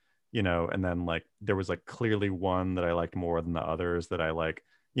like, and then like there was like clearly one that I liked more than the others that I like,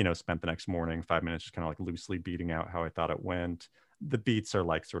 spent the next morning 5 minutes just kind of like loosely beating out how I thought it went. The beats are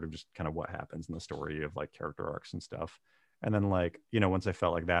like sort of just kind of what happens in the story of like character arcs and stuff. And then like, once I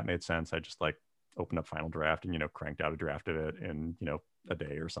felt like that made sense, I just like opened up Final Draft and, cranked out a draft of it in, a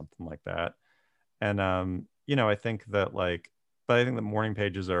day or something like that. And, I think that like, but I think the morning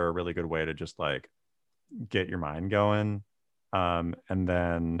pages are a really good way to just like get your mind going. And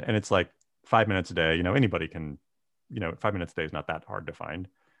it's like 5 minutes a day, anybody can, 5 minutes a day is not that hard to find.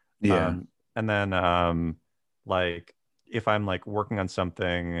 Yeah. And then like if I'm like working on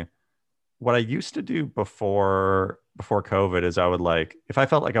something, what I used to do before COVID is I would like, if I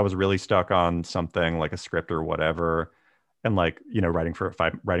felt like I was really stuck on something like a script or whatever, and like,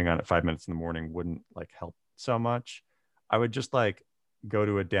 writing on it 5 minutes in the morning wouldn't like help so much. I would just like go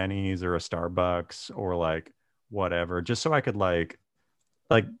to a Denny's or a Starbucks or like whatever, just so I could like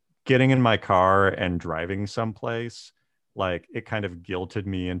getting in my car and driving someplace, like it kind of guilted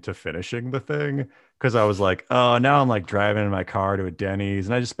me into finishing the thing because I was like, oh, now I'm like driving in my car to a Denny's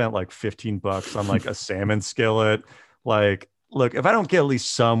and I just spent like $15 on like a salmon skillet. Like, look, if I don't get at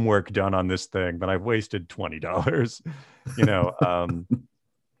least some work done on this thing, then I've wasted $20.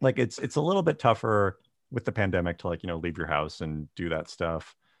 Like it's a little bit tougher with the pandemic to like, leave your house and do that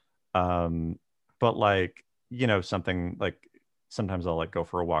stuff. But like, something like sometimes I'll like go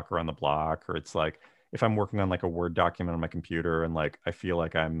for a walk around the block, or it's like if I'm working on like a Word document on my computer and like I feel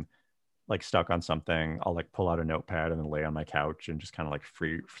like I'm like stuck on something, I'll like pull out a notepad and then lay on my couch and just kind of like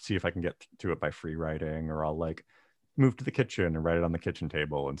see if I can get to it by free writing, or I'll like move to the kitchen and write it on the kitchen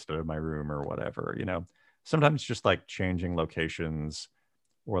table instead of my room or whatever. Sometimes just like changing locations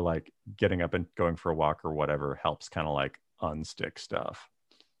or like getting up and going for a walk or whatever helps kind of like unstick stuff.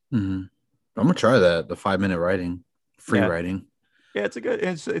 Mm-hmm. I'm gonna try that. The 5 minute writing, free writing. Yeah, it's a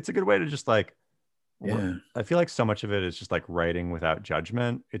good way to just like, yeah. I feel like so much of it is just like writing without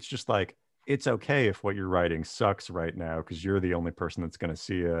judgment. It's just like, it's okay if what you're writing sucks right now because you're the only person that's going to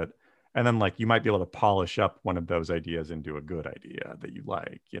see it. And then like you might be able to polish up one of those ideas into a good idea that you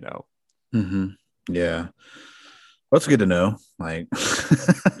like, Mm-hmm. Yeah. That's good to know. Like,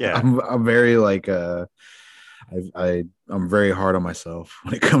 yeah, I'm very like, I'm very hard on myself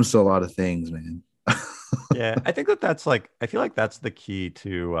when it comes to a lot of things, man. Yeah, I think that's like, I feel like that's the key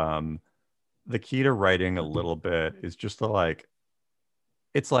to writing a little bit is just to like,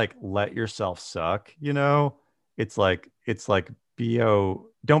 it's like let yourself suck, it's like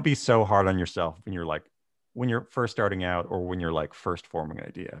don't be so hard on yourself when you're first starting out or when you're like first forming an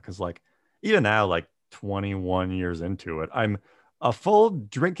idea, because like even now, like 21 years into it, I'm a full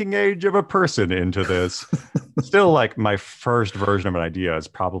drinking age of a person into this. Still, like my first version of an idea is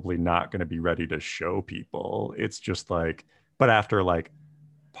probably not going to be ready to show people. It's just like, but after like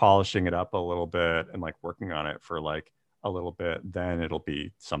polishing it up a little bit and like working on it for like a little bit, then it'll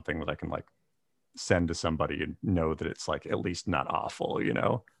be something that I can like send to somebody and know that it's like at least not awful, you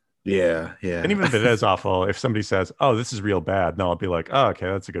know? Yeah, yeah. And even if it is awful, if somebody says, "Oh, this is real bad," then I'll be like, "Oh, okay,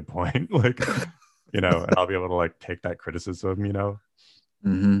 that's a good point." Like, you know, and I'll be able to like take that criticism, you know?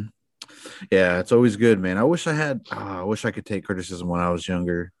 Hmm. Yeah, it's always good, man. I wish I could take criticism when I was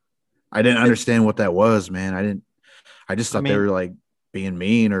younger. I didn't understand what that was, man. I just I thought they mean, were like being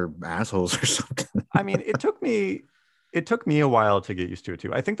mean or assholes or something. I mean, it took me a while to get used to it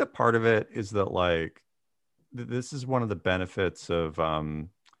too. I think that part of it is that like this is one of the benefits of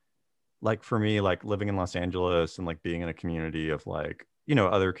like for me, like living in Los Angeles and like being in a community of like, you know,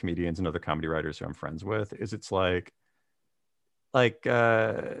 other comedians and other comedy writers who I'm friends with, is it's like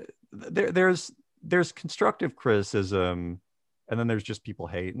there's constructive criticism, and then there's just people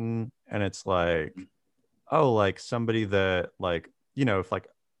hating, and it's like, oh, like somebody that like, you know, if like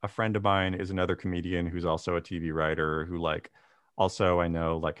a friend of mine is another comedian who's also a TV writer who like also I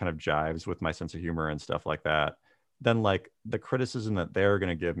know like kind of jives with my sense of humor and stuff like that, then like the criticism that they're going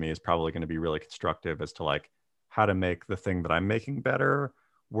to give me is probably going to be really constructive as to like how to make the thing that I'm making better.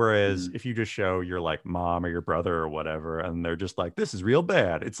 Whereas Mhm. if you just show your like mom or your brother or whatever, and they're just like, this is real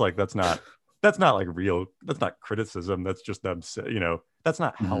bad, it's like that's not like real, that's not criticism, that's just them, you know, that's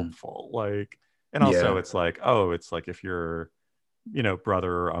not Mhm. helpful. Like, and also Yeah. it's like, oh, it's like if your, you know,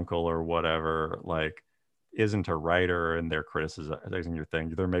 brother or uncle or whatever, like isn't a writer and they're criticizing your thing,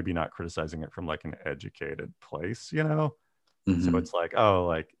 they're maybe not criticizing it from like an educated place, you know? So Mhm. it's like, oh,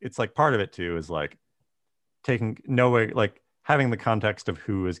 like it's like part of it too is like taking knowing like having the context of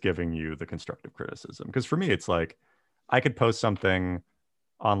who is giving you the constructive criticism. Because for me, it's like I could post something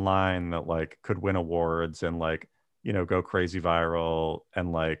online that like could win awards and like, you know, go crazy viral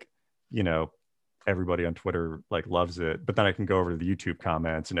and like, you know, everybody on Twitter like loves it. But then I can go over to the YouTube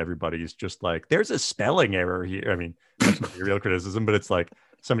comments and everybody's just like, there's a spelling error here. I mean, that's not a real criticism, but it's like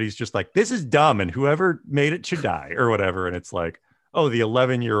somebody's just like, this is dumb and whoever made it should die or whatever. And it's like, oh, the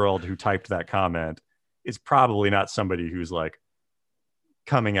 11-year-old who typed that comment is probably not somebody who's like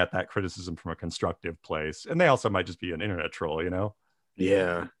coming at that criticism from a constructive place. And they also might just be an internet troll, you know?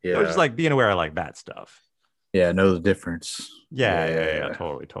 Yeah. So just Yeah. like being aware of like that stuff. Yeah. Know the difference. Yeah. Yeah.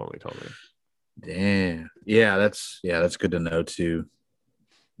 Totally. Damn. Yeah, that's good to know too.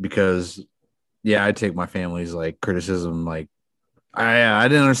 Because yeah, I take my family's like criticism like I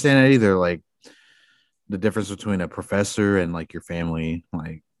didn't understand it either. Like the difference between a professor and like your family,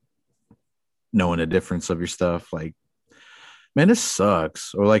 like knowing the difference of your stuff. Like, man, this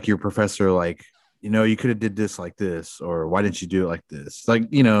sucks. Or like your professor, like, you could have did this like this, or why didn't you do it like this? Like,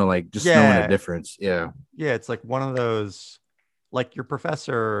 like just knowing the Yeah. difference. Yeah. Yeah. It's like one of those, like your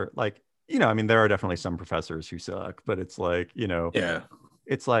professor, like, you know, I mean, there are definitely some professors who suck, but it's like, you know, Yeah.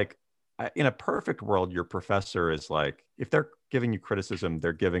 it's like in a perfect world, your professor is like, if they're giving you criticism,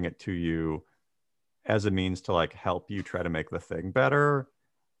 they're giving it to you as a means to like help you try to make the thing better.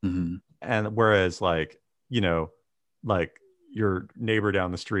 Hmm. And whereas like, you know, like your neighbor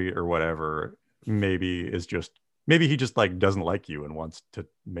down the street or whatever, maybe he just like doesn't like you and wants to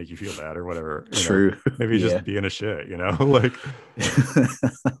make you feel bad or whatever, you know, True. maybe he's Yeah. just being a shit, you know, like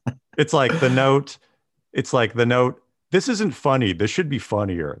it's like the note, this isn't funny, this should be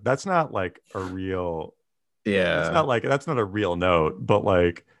funnier. That's not like a real, Yeah. that's not a real note, but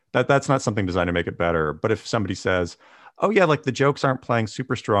like that's not something designed to make it better. But if somebody says, oh yeah, like the jokes aren't playing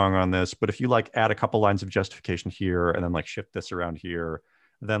super strong on this, but if you like add a couple lines of justification here and then like shift this around here,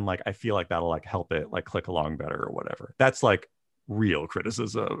 then like I feel like that'll like help it like click along better or whatever. That's like real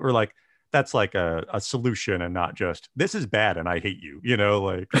criticism, or like that's like a solution and not just this is bad and I hate you, you know,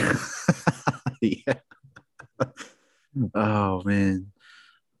 like Yeah. Oh man.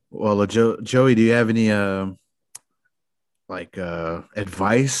 Well, Joey, do you have any like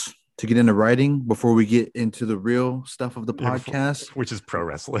advice to get into writing before we get into the real stuff of the yeah, podcast? which is pro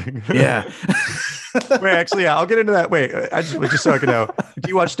wrestling. Yeah. Wait, actually, yeah, I'll get into that. Wait, I just so I can know. Do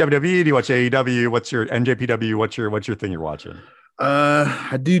you watch WWE? Do you watch AEW? What's your NJPW? What's your thing you're watching?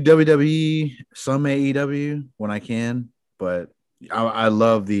 I do WWE, some AEW when I can, but I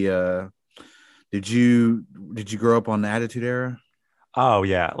love the did you grow up on the Attitude Era? Oh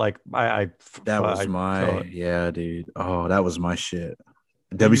yeah, like That was I my totally. yeah, dude. Oh, that was my shit.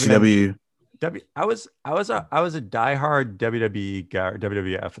 Have you been in WCW. I was a diehard WWE guy,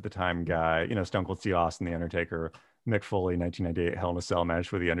 WWF at the time guy. You know, Stone Cold Steve Austin, The Undertaker, Mick Foley, 1998 Hell in a Cell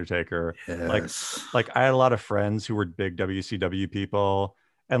match with The Undertaker. Like, Yes. I had a lot of friends who were big WCW people,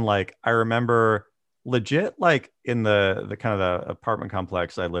 and like I remember legit like in the kind of the apartment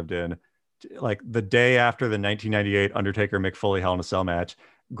complex I lived in, like the day after the 1998 Undertaker Mick Foley Hell in a Cell match,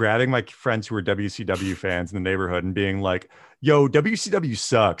 grabbing my friends who were WCW fans in the neighborhood and being like, yo, WCW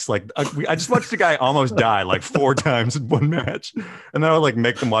sucks. Like, I just watched a guy almost die like 4 times in one match. And then I would like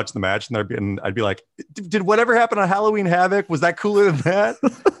make them watch the match, and I'd be like, did whatever happen on Halloween Havoc? Was that cooler than that?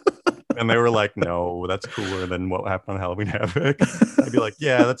 And they were like, no, that's cooler than what happened on Halloween Havoc. I'd be like,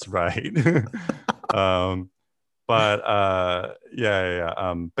 yeah, that's right. So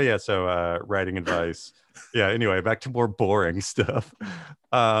writing advice. Yeah, anyway, back to more boring stuff.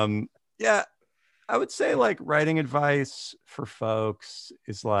 Yeah, I would say like writing advice for folks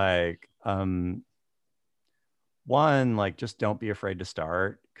is like one, like just don't be afraid to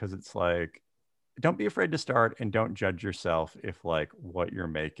start, because it's like don't be afraid to start, and don't judge yourself if like what you're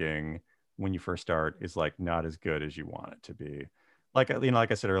making when you first start is like not as good as you want it to be. Like,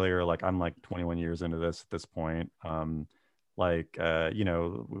 like I said earlier, like I'm like 21 years into this at this point. We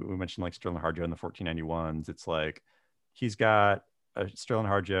mentioned like Sterling Harjo and the 1491s. It's like he's got Sterling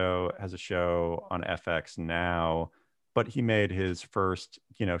Harjo has a show on FX now, but he made his first,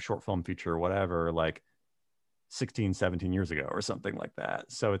 short film feature or whatever, like 16, 17 years ago or something like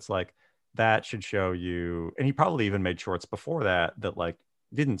that. So it's like, that should show you, and he probably even made shorts before that like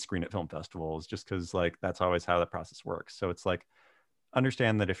didn't screen at film festivals, just because like that's always how that process works. So it's like,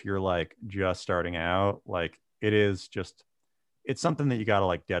 understand that if you're like just starting out, like it's something that you got to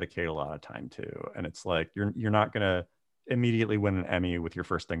like dedicate a lot of time to. And it's like you're not gonna immediately win an Emmy with your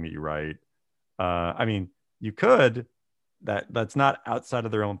first thing that you write. I mean, you could, that's not outside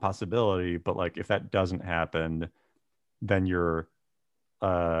of their own possibility, but like if that doesn't happen, then you're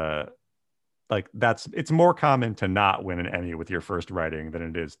like it's more common to not win an Emmy with your first writing than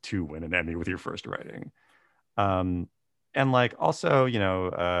it is to win an Emmy with your first writing. And like also,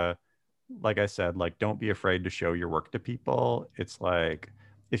 like I said, like don't be afraid to show your work to people. It's like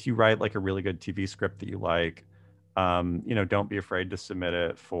if you write like a really good TV script that you like, don't be afraid to submit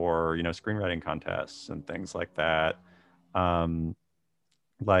it for, screenwriting contests and things like that.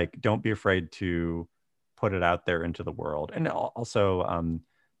 Like don't be afraid to put it out there into the world. And also,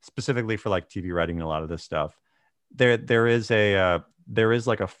 specifically for like TV writing and a lot of this stuff, there is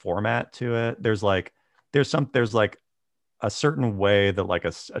like a format to it. There's like a certain way that like a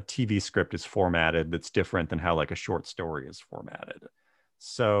TV script is formatted that's different than how like a short story is formatted.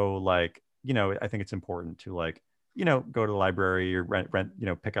 So like, I think it's important to like, go to the library or rent,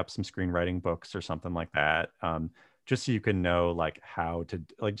 pick up some screenwriting books or something like that. Just so you can know like how to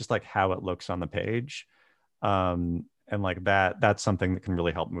like, just like how it looks on the page. And like that's something that can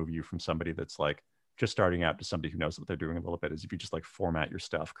really help move you from somebody that's like just starting out to somebody who knows what they're doing a little bit, is if you just like format your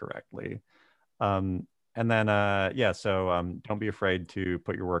stuff correctly. And then, don't be afraid to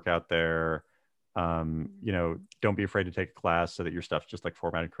put your work out there. Don't be afraid to take a class so that your stuff's just like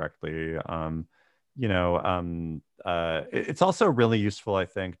formatted correctly. It's also really useful, I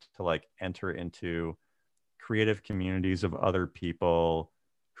think, to like enter into creative communities of other people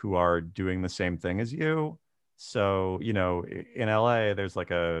who are doing the same thing as you. So, in LA, there's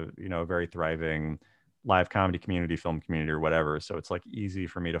like a very thriving live comedy community, film community, or whatever. So it's like easy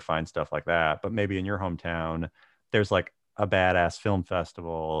for me to find stuff like that. But maybe in your hometown, there's like a badass film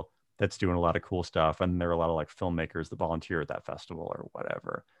festival that's doing a lot of cool stuff. And there are a lot of like filmmakers that volunteer at that festival or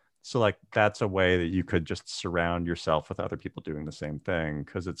whatever. So like, that's a way that you could just surround yourself with other people doing the same thing.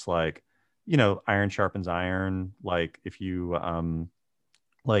 Cause it's like, iron sharpens iron. Like if you,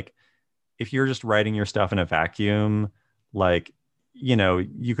 if you're just writing your stuff in a vacuum, like,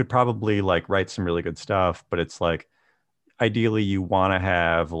 you could probably like write some really good stuff, but it's like, ideally you want to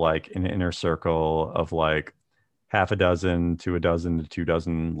have like an inner circle of like half a dozen to a dozen to 2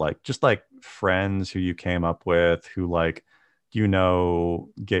 dozen, like just like friends who you came up with, who like,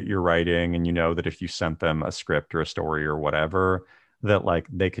 get your writing, and that if you sent them a script or a story or whatever, that like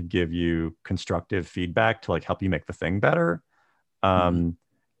they could give you constructive feedback to like help you make the thing better. Mm-hmm.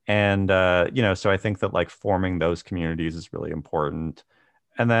 And, so I think that like forming those communities is really important.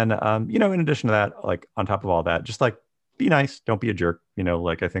 And then, in addition to that, like on top of all that, just like be nice, don't be a jerk.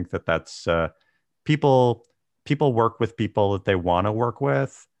 Like I think that that's people work with people that they want to work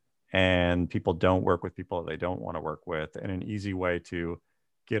with, and people don't work with people that they don't want to work with. And an easy way to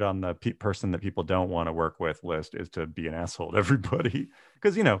get on the person that people don't want to work with list is to be an asshole to everybody,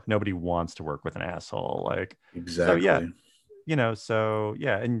 because, nobody wants to work with an asshole. Like, exactly. So,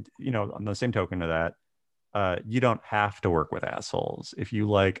 yeah. And on the same token of that, you don't have to work with assholes. If you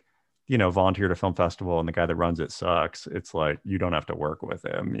like, volunteer at a film festival and the guy that runs it sucks, it's like you don't have to work with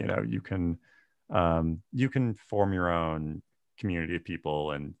him. You can form your own community of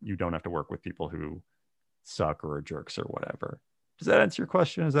people, and you don't have to work with people who suck or are jerks or whatever. Does that answer your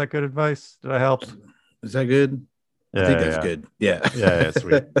question? Is that good advice? Did I help? Is that good? I think Yeah, that's yeah, good. Yeah. yeah.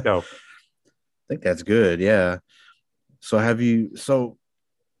 Sweet. I Go. think that's good. Yeah. So have you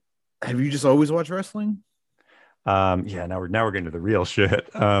just always watched wrestling? Yeah. Now we're getting to the real shit.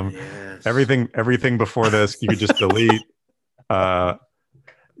 Yes. Everything before this you could just delete. Uh,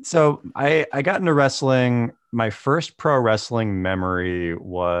 so I got into wrestling. My first pro wrestling memory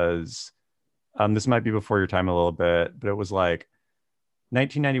was this might be before your time a little bit, but it was like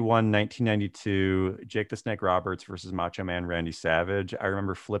 1991, 1992, Jake the Snake Roberts versus Macho Man Randy Savage. I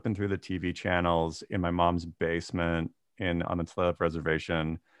remember flipping through the TV channels in my mom's basement in on the Slave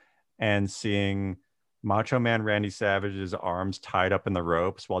Reservation and seeing Macho Man Randy Savage's arms tied up in the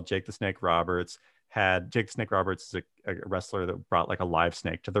ropes while Jake the Snake Roberts is a wrestler that brought like a live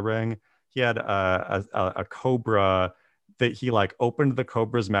snake to the ring. He had a cobra that he like opened the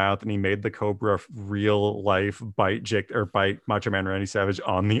cobra's mouth and he made the cobra real life bite Macho Man Randy Savage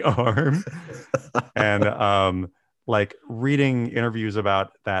on the arm. And like reading interviews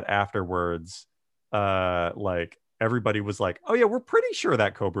about that afterwards, like everybody was like, oh yeah, we're pretty sure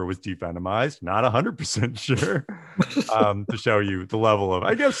that cobra was devenomized, not 100% sure. To show you the level of,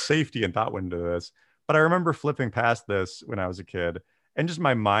 I guess, safety and thought went into this. But I remember flipping past this when I was a kid and just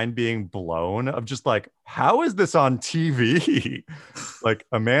my mind being blown of just like, how is this on TV? Like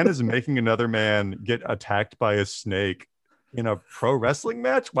a man is making another man get attacked by a snake in a pro wrestling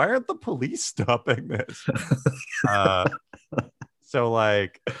match. Why aren't the police stopping this? Uh, so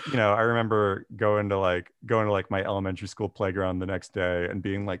like, I remember going to like my elementary school playground the next day and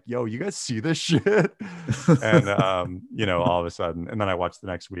being like, yo, you guys see this shit? And all of a sudden, and then I watched the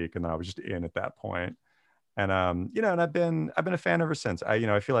next week and I was just in at that point. And and I've been a fan ever since.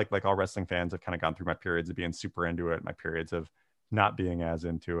 I feel like all wrestling fans have kind of gone through my periods of being super into it, my periods of not being as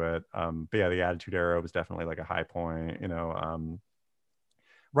into it. But yeah, the Attitude Era was definitely like a high point.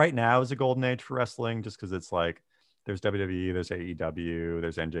 Right now is a golden age for wrestling just because it's like there's WWE, there's AEW,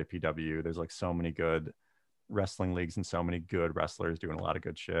 there's NJPW, there's like so many good wrestling leagues and so many good wrestlers doing a lot of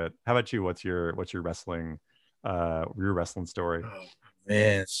good shit. How about you? What's your wrestling story? Oh,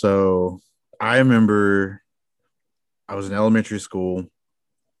 man, so I remember I was in elementary school,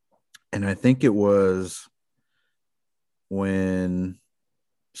 and I think it was when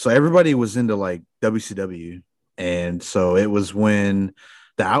so everybody was into like WCW, and so it was when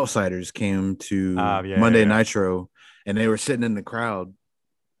the Outsiders came to Yeah, yeah, Monday yeah. Nitro, and they were sitting in the crowd,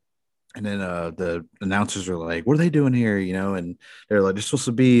 and then the announcers were like, "What are they doing here?" And they're like, "They're supposed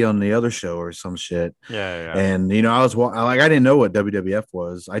to be on the other show or some shit." Yeah, yeah. And I didn't know what WWF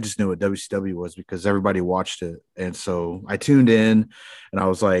was. I just knew what WCW was because everybody watched it, and so I tuned in, and I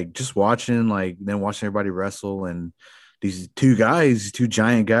was like just watching, like then watching everybody wrestle, and these two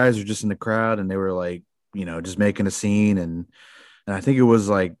giant guys, are just in the crowd, and they were like, just making a scene, and I think it was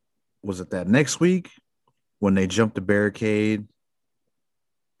like, was it that next week when they jumped the barricade,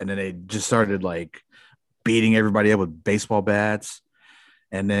 and then they just started like beating everybody up with baseball bats,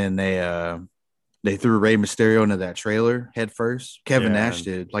 and then they threw Rey Mysterio into that trailer head first. Kevin Yeah, Nash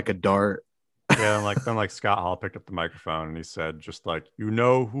did like a dart. yeah, and like Scott Hall picked up the microphone and he said, just like, you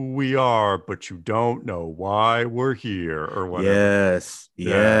know who we are, but you don't know why we're here or whatever. Yes, Yeah.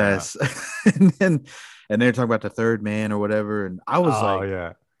 yes. And they're talking about the third man or whatever. And I was Oh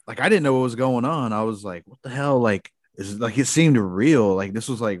yeah. like I didn't know what was going on. I was like, what the hell? Like, it seemed real. Like this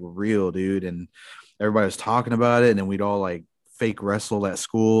was like real, dude. And everybody was talking about it, and then we'd all like fake wrestle at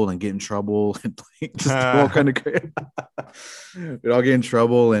school and get in trouble and like just do all kind of crazy. We'd all get in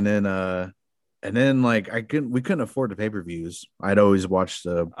trouble, and then like we couldn't afford the pay-per-views. I'd always watch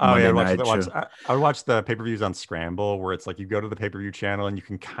the Oh yeah, Monday night show. I would watch the pay-per-views on Scramble where it's like you go to the pay-per-view channel and you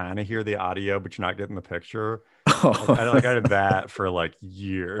can kind of hear the audio, but you're not getting the picture. I did that for like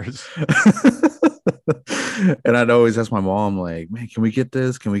years. And I'd always ask my mom, like, man, can we get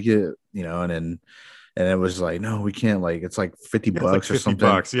this? Can we get, and it was like, no, we can't. Like, it's like 50 Yeah, it's like bucks or 50 something.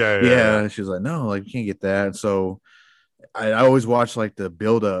 bucks. Yeah, yeah, yeah. Yeah. She was like, no, like, you can't get that. So I always watch like the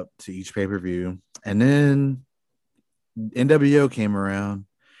build up to each pay per view. And then NWO came around,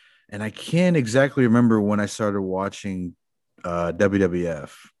 and I can't exactly remember when I started watching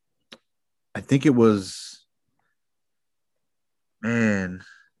WWF. I think it was, man,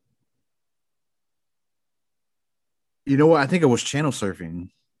 you know what? I think it was channel surfing.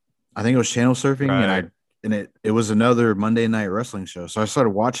 And Right. it was another Monday Night Wrestling show. So I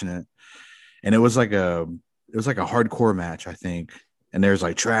started watching it, and it was like a hardcore match, I think. And there's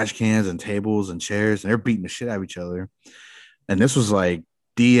like trash cans and tables and chairs, and they're beating the shit out of each other. And this was like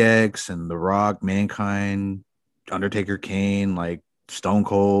DX and The Rock, Mankind, Undertaker, Kane, like Stone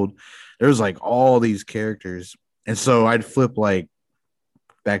Cold. There was like all these characters. And so I'd flip like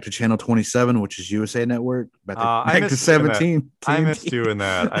back to channel 27, which is USA Network. Back I to miss 17. I miss doing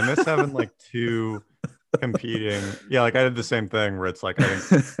that. I miss having like two competing. Yeah, like I did the same thing where it's like I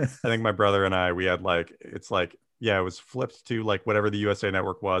think my brother and we had like it's like yeah, it was flipped to like whatever the USA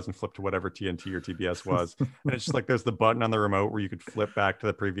Network was and flipped to whatever TNT or TBS was. And it's just like there's the button on the remote where you could flip back to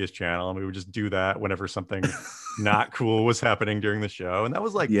the previous channel, and we would just do that whenever something not cool was happening during the show. And that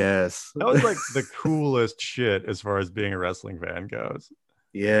was like Yes. that was like the coolest shit as far as being a wrestling fan goes.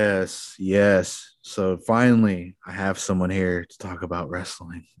 Yes. So finally, I have someone here to talk about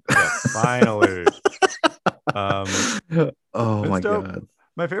wrestling. Yeah, finally. Oh my dope. God.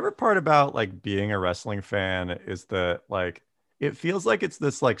 My favorite part about like being a wrestling fan is that like it feels like it's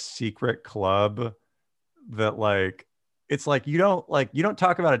this like secret club that like it's like you don't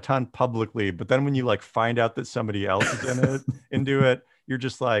talk about a ton publicly, but then when you like find out that somebody else is into it, you're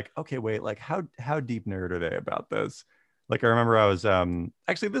just like, okay, wait, like how deep nerd are they about this? Like I remember I was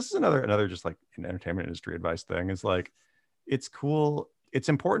actually this is another just like an entertainment industry advice thing is like it's cool. It's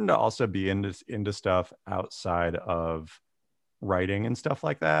important to also be into stuff outside of writing and stuff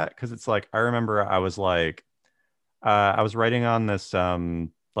like that, because it's like I remember I was like I was writing on this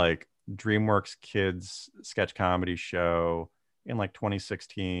like DreamWorks kids sketch comedy show in like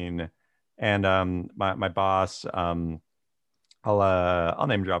 2016, and my boss I'll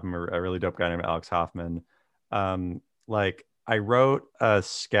name drop him, a really dope guy named Alex Hoffman. Like I wrote a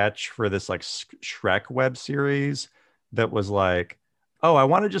sketch for this like Shrek web series that was like, oh, I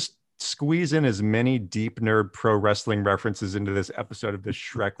want to just squeeze in as many deep nerd pro wrestling references into this episode of this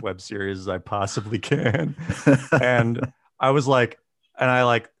Shrek web series as I possibly can. And I was like, and I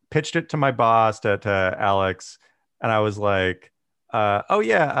like pitched it to my boss, to Alex, and I was like, oh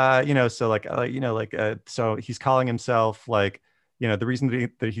yeah, so like, so he's calling himself like, the reason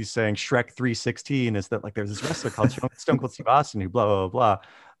that he's saying Shrek 316 is that like there's this wrestler called Stone Cold Steve Austin who blah blah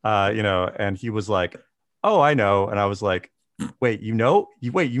blah, and he was like, oh, I know, and I was like, wait, you know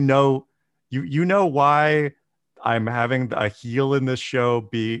why I'm having a heel in this show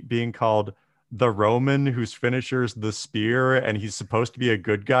being called the Roman whose finisher's the spear, and he's supposed to be a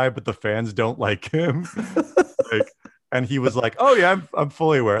good guy, but the fans don't like him. Like, and he was like, oh yeah, I'm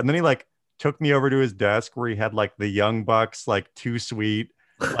fully aware. And then he like took me over to his desk where he had like the Young Bucks, like Too Sweet,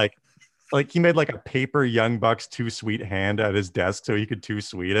 like he made like a paper Young Bucks Too Sweet hand at his desk so he could Too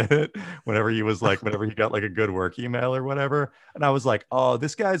Sweet it whenever he got like a good work email or whatever. And I was like, oh,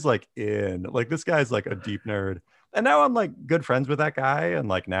 this guy's like this guy's like a deep nerd. And now I'm like good friends with that guy. And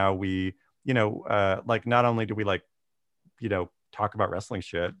like now we, like not only do we like, talk about wrestling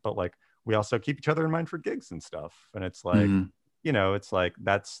shit, but like we also keep each other in mind for gigs and stuff. And it's like, it's like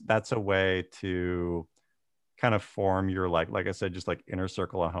that's a way to kind of form your like I said, just like inner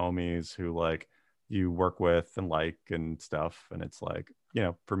circle of homies who like you work with and like and stuff. And it's like,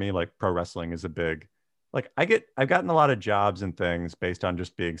 for me, like pro wrestling is a big, like I've gotten a lot of jobs and things based on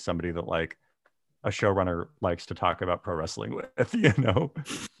just being somebody that like a showrunner likes to talk about pro wrestling with.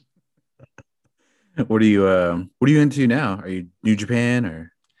 What are you into now? Are you New Japan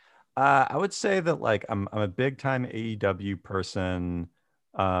or? I would say that like I'm a big time AEW person.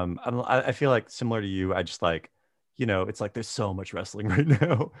 I feel like similar to you, I just like, it's like there's so much wrestling right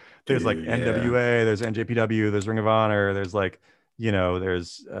now. There's like NWA, there's NJPW, there's Ring of Honor, there's like,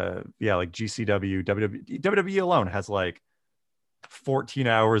 there's like GCW, WWE alone has like 14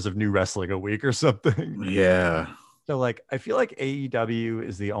 hours of new wrestling a week or something. Yeah. So like I feel like AEW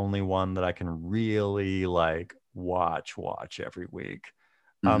is the only one that I can really like watch every week.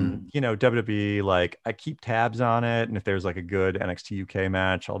 WWE, like I keep tabs on it, and if there's like a good NXT UK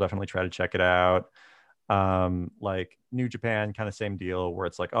match, I'll definitely try to check it out. Like New Japan, kind of same deal, where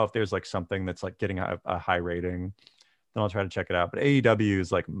it's like, oh, if there's like something that's like getting a high rating, then I'll try to check it out. But AEW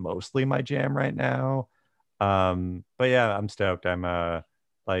is like mostly my jam right now. But yeah, I'm stoked. I'm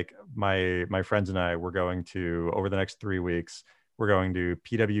like my friends and I, we're going to, over the next 3 weeks, we're going to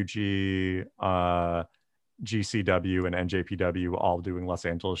PWG, GCW and NJPW, all doing Los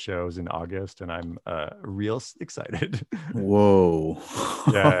Angeles shows in August, and I'm real excited. Whoa.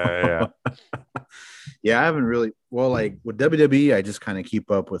 Yeah. Yeah, I haven't really, well, like with WWE, I just kind of keep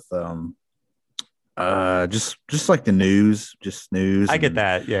up with just like the news, I get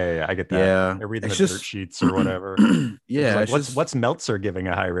that. Yeah, I get that. Yeah, they're reading the dirt sheets or whatever. Yeah, like, what's Meltzer giving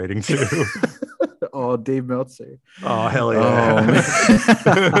a high rating to? Oh, Dave Meltzer. Oh, hell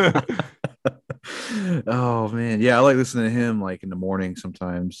yeah. Oh man, yeah, I like listening to him like in the morning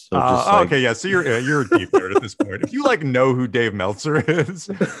sometimes. So okay, yeah. So you're a deep nerd at this point. If you like know who Dave Meltzer is,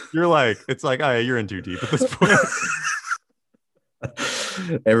 you're like, it's like, oh, yeah, you're in too deep at this point.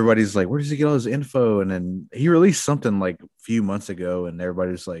 Everybody's like, where does he get all his info? And then he released something like a few months ago, and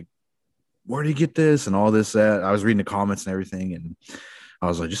everybody's like, where did he get this and all this, that. I was reading the comments and everything, and I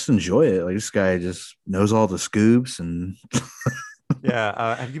was like, just enjoy it. Like, this guy just knows all the scoops. And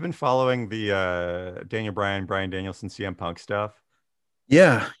Yeah. Have you been following the Daniel Bryan, Brian Danielson, CM Punk stuff?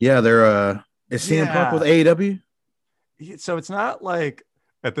 yeah, they're is CM Punk with Yeah. AEW? So it's not like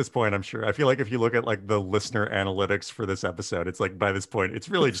at this point, I'm sure. I feel like if you look at like the listener analytics for this episode, it's like by this point, it's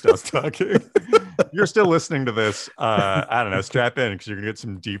really just us talking. You're still listening to this. I don't know, strap in because you're gonna get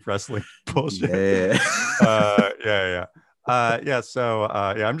some deep wrestling bullshit. Yeah. Yeah. Yeah. So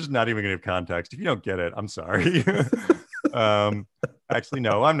yeah, I'm just not even gonna give context. If you don't get it, I'm sorry. um actually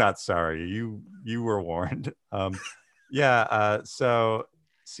no, I'm not sorry. You were warned. Yeah, so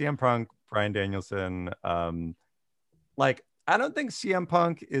CM Punk, Brian Danielson, like I don't think CM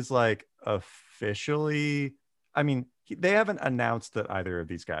Punk is like officially, I mean, they haven't announced that either of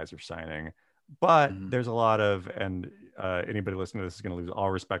these guys are signing, but Mhm. there's a lot of, and anybody listening to this is going to lose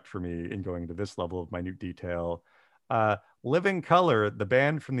all respect for me in going into this level of minute detail. Living Color, the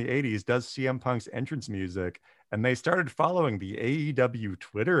band from the 80s, does CM Punk's entrance music, and they started following the AEW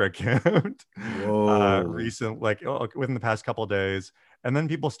Twitter account Whoa. within the past couple of days. And then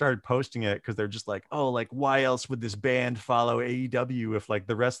people started posting it because they're just like, oh, like, why else would this band follow AEW if like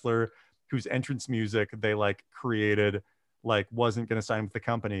the wrestler whose entrance music they like created like wasn't going to sign with the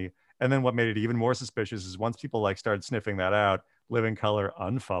company? And then what made it even more suspicious is once people like started sniffing that out, Living Color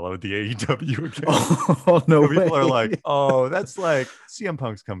unfollowed the AEW account. Oh, no So people are way. like, oh, that's like CM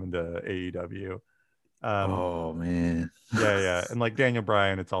Punk's coming to AEW. Oh, man. Yeah. And like Daniel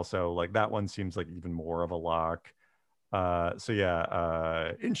Bryan, it's also like that one seems like even more of a lock. So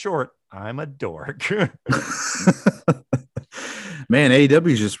yeah, in short, I'm a dork. Man,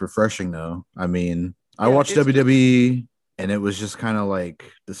 AEW is just refreshing, though. I mean, I Yeah, watched WWE, and it was just kind of like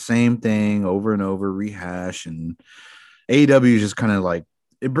the same thing over and over, rehash. And AEW is just kind of like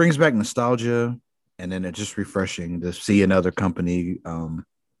it brings back nostalgia, and then it's just refreshing to see another company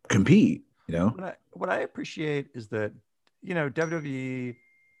compete. You know? what I appreciate is that WWE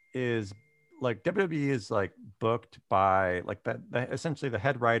is WWE is like booked by like essentially the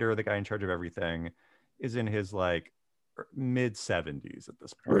head writer, the guy in charge of everything, is in his like mid 70s at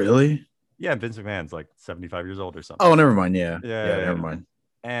this point. Really? Yeah, Vince McMahon's like 75 years old or Oh, something. never mind. Yeah, Yeah, yeah, yeah, never yeah. mind.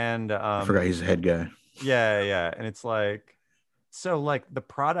 And I forgot he's the head guy. yeah, and it's like so like the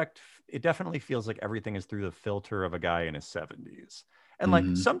product, it definitely feels like everything is through the filter of a guy in his 70s. And like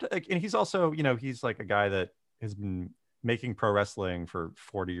Hmm. some like, and he's also, he's like a guy that has been making pro wrestling for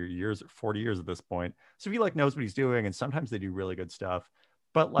 40 years at this point. So he like knows what he's doing, and sometimes they do really good stuff.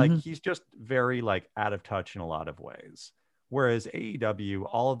 But like Hmm. he's just very like out of touch in a lot of ways. Whereas AEW,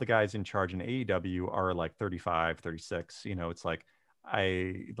 all of the guys in charge in AEW are like 35, 36. It's like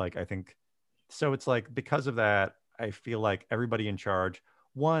I think so. It's like because of that, I feel like everybody in charge,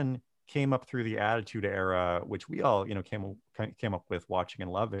 one, came up through the Attitude Era, which we all, came up with watching and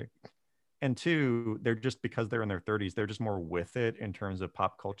loving. And two, they're just because they're in their 30s, they're just more with it in terms of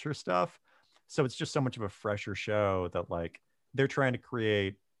pop culture stuff. So it's just so much of a fresher show that like they're trying to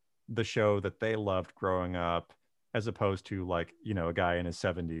create the show that they loved growing up, as opposed to like, a guy in his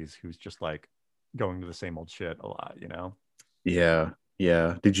 70s who's just like going to the same old shit a lot. Yeah,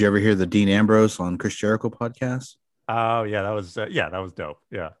 yeah. Did you ever hear the Dean Ambrose on Chris Jericho podcast? Oh yeah, that was dope.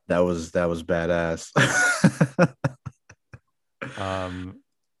 Yeah. That was badass. Um,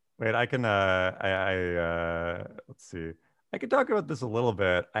 wait, I can let's see. I could talk about this a little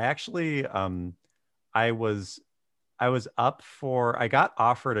bit. I actually I was I got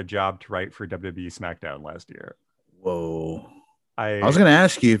offered a job to write for WWE SmackDown last year. Whoa. I was I gonna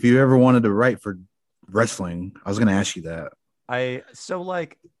ask you if you ever wanted to write for wrestling. I was gonna ask you that. so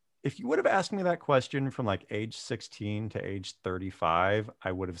like if you would have asked me that question from like age 16 to age 35,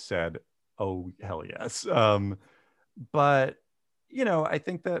 I would have said, "Oh, hell yes." But I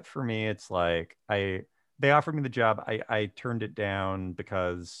think that for me it's like they offered me the job. I turned it down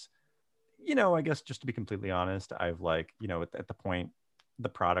because I guess just to be completely honest, I've like, at the point the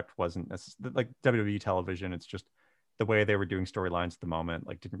product wasn't like WWE television. It's just the way they were doing storylines at the moment,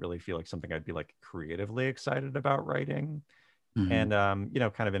 like didn't really feel like something I'd be like creatively excited about writing. Mhm.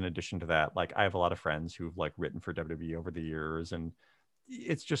 And kind of in addition to that, like I have a lot of friends who've like written for WWE over the years, and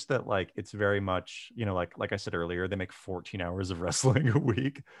it's just that like it's very much, like I said earlier, they make 14 hours of wrestling a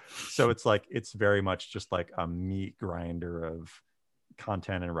week. So it's like it's very much just like a meat grinder of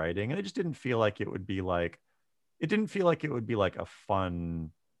content and writing. And it just didn't feel like it would be like a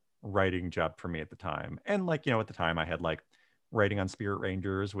fun writing job for me at the time. And like, at the time I had like writing on Spirit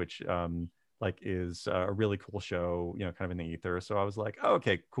Rangers, which like is a really cool show, you know, kind of in the ether. So I was like, oh,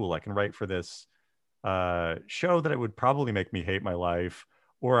 okay, cool. I can write for this show that it would probably make me hate my life,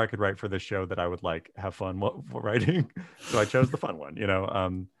 or I could write for this show that I would like have fun writing. So I chose the fun one, you know.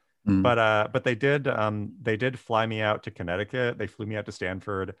 Mm. But they did fly me out to Connecticut. They flew me out to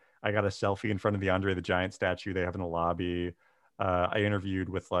Stanford. I got a selfie in front of the Andre the Giant statue they have in the lobby. I interviewed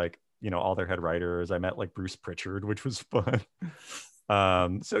with like, you know, all their head writers. I met like Bruce Pritchard, which was fun.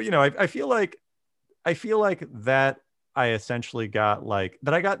 So you know, I feel like that I essentially got like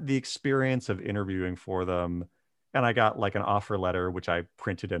that I got the experience of interviewing for them, and I got like an offer letter which I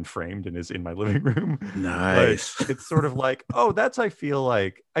printed and framed and is in my living room. Like Nice. it's sort of like, oh, that's I feel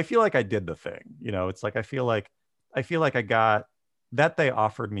like I did the thing. You know, it's like I feel like I got that they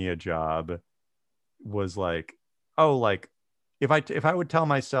offered me a job was like, oh, like if I would tell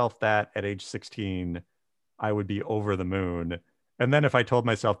myself that at age 16, I would be over the moon. And then if I told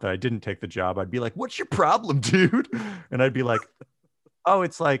myself that I didn't take the job, I'd be like, what's your problem, dude? And I'd be like, oh,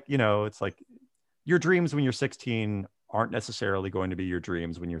 it's like, you know, it's like your dreams when you're 16 aren't necessarily going to be your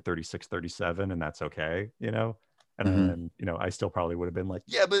dreams when you're 36, 37, and that's okay, you know? And Mhm. then, you know, I still probably would have been like,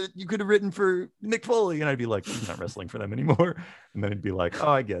 yeah, but you could have written for Mick Foley. And I'd be like, he's not wrestling for them anymore. And then it'd be like,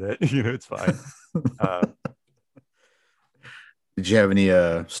 oh, I get it. You know, it's fine. Did you have any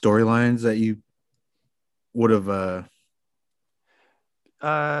storylines that you would have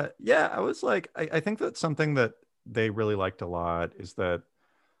Yeah, I was like, I think that's something that they really liked a lot is that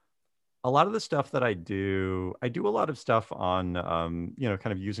a lot of the stuff that I do a lot of stuff on, you know,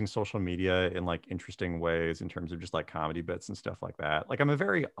 kind of using social media in like interesting ways in terms of just like comedy bits and stuff like that. Like I'm a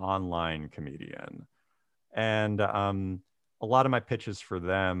very online comedian, and a lot of my pitches for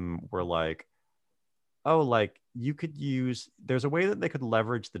them were like, oh, like you could use, there's a way that they could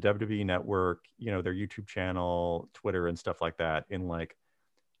leverage the WWE network, you know, their YouTube channel, Twitter, and stuff like that in like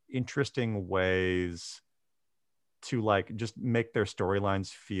interesting ways to like just make their storylines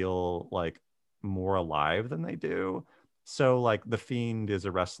feel like more alive than they do. So like the Fiend is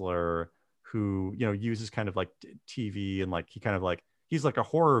a wrestler who, you know, uses kind of like TV, and like he kind of like he's like a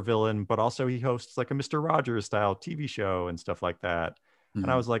horror villain, but also he hosts like a Mr. Rogers style TV show and stuff like that. And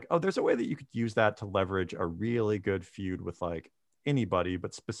I Mhm. was like, oh, there's a way that you could use that to leverage a really good feud with like anybody,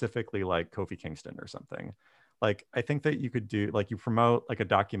 but specifically like Kofi Kingston or something. Like I think that you could do like you promote like a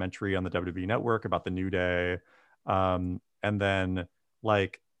documentary on the WWE network about the New Day, and then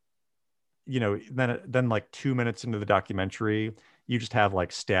like, you know, then like 2 minutes into the documentary you just have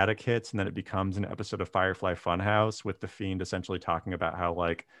like static hits, and then it becomes an episode of Firefly Funhouse with the Fiend essentially talking about how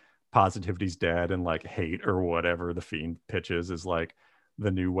like positivity's dead, and like hate or whatever the Fiend pitches is like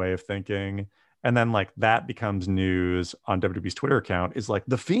the new way of thinking. And then like that becomes news on WWE's Twitter account is like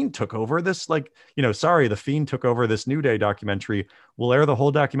the Fiend took over this, like, you know, sorry, the Fiend took over this New Day documentary. We'll air the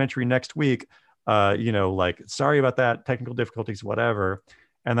whole documentary next week. You know, like sorry about that, technical difficulties, whatever.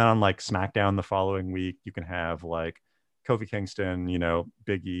 And then on like SmackDown the following week, you can have like Kofi Kingston, you know,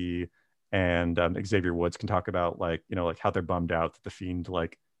 Big E, and Xavier Woods can talk about like, you know, like how they're bummed out that the Fiend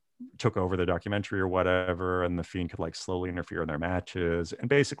like took over the documentary or whatever, and the Fiend could like slowly interfere in their matches. And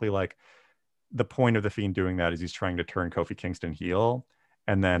basically like the point of the Fiend doing that is he's trying to turn Kofi Kingston heel.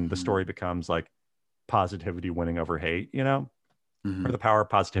 And then the story becomes like positivity winning over hate, you know, Mhm. or the power of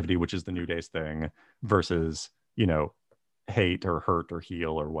positivity, which is the New Day's thing, versus, you know, hate or hurt or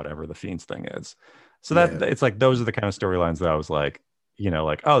heal or whatever the Fiend's thing is. So Yeah. that it's like those are the kind of storylines that I was like, you know,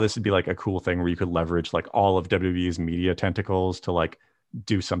 like, oh, this would be like a cool thing where you could leverage like all of WWE's media tentacles to like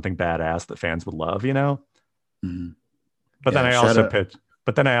do something badass that fans would love, you know? Mhm. But then Yeah, I shout also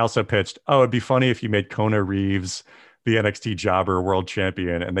out. pitched, oh, it'd be funny if you made Kona Reeves the NXT Jobber World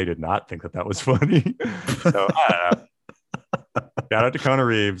Champion, and they did not think that that was funny. So I don't know. Shout out to Kona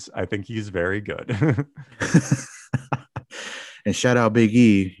Reeves. I think he's very good. And shout out Big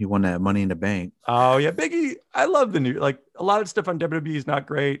E. He won that Money in the Bank. Oh yeah, Biggie. I love the new, like a lot of stuff on WWE is not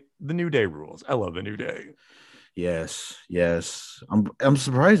great. The New Day rules. I love the New Day. Yes, yes. I'm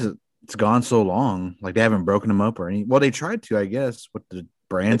surprised it's gone so long. Like they haven't broken them up or any. Well, they tried to, I guess, with the They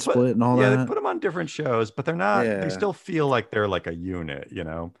brand put split and all Yeah, they that. put them on different shows, but they're not. They Yeah, still feel like they're like a unit, you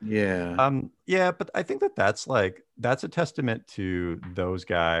know. yeah. Yeah, but I think that that's like that's a testament to those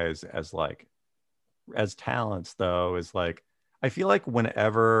guys as like as talents though, is like I feel like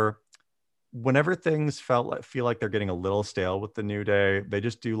whenever things feel like they're getting a little stale with the New Day, they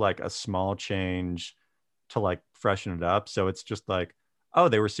just do like a small change to like freshen it up. So it's just like, oh,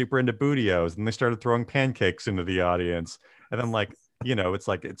 they were super into Bootios and they started throwing pancakes into the audience. And then like, you know, it's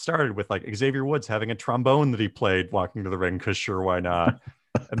like it started with like Xavier Woods having a trombone that he played walking to the ring because sure, why not?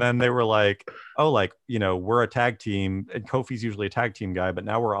 And then they were like, oh, like, you know, we're a tag team, and Kofi's usually a tag team guy, but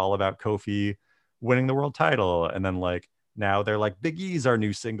now we're all about Kofi winning the world title. And then like now they're like Big E's our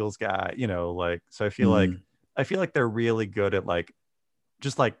new singles guy, you know, like, so Mm. I feel like they're really good at like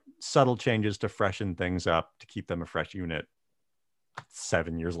just like subtle changes to freshen things up to keep them a fresh unit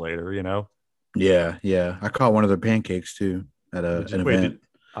 7 years later, you know? Yeah, yeah. I caught one of their pancakes too at Did you an wait,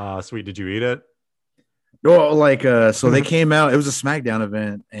 event. sweet, did you eat it? Well, like so they came out, it was a SmackDown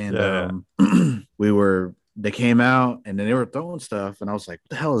event, and Yeah. they came out and then they were throwing stuff, and I was like, what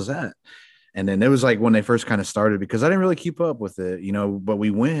the hell is that? And then it was like when they first kind of started, because I didn't really keep up with it, you know, but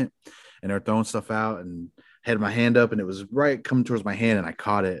we went and they're throwing stuff out and had my hand up and it was right coming towards my hand and I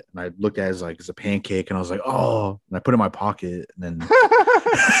caught it and I looked at it as like it's a pancake and I was like, oh, and I put it in my pocket and then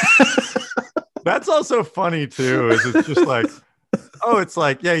That's also funny too, is it's just like, oh, it's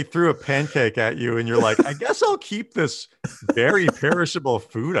like, yeah, he threw a pancake at you and you're like, I guess I'll keep this very perishable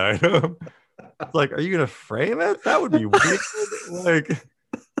food item. It's like, are you gonna frame it? That would be weird. Like,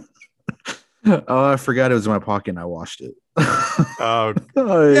 oh, I forgot it was in my pocket and I washed it. oh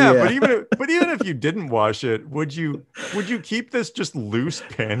Oh yeah, yeah. but even if you didn't wash it, would you keep this just loose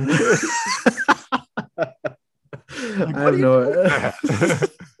pancake? Like, I what have do you no do with that?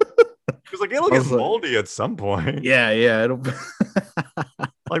 Because like it'll I get was like, moldy at some point. yeah, yeah, it'll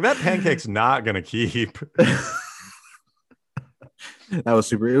Like that pancake's not gonna keep. that was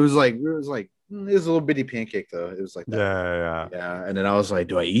super. It was a little bitty pancake though. It was like that. Yeah, yeah. Yeah. And then I was like,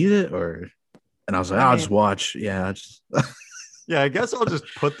 do I eat it or and I was like, I I'll just mean, watch. Yeah, I just yeah, I guess I'll just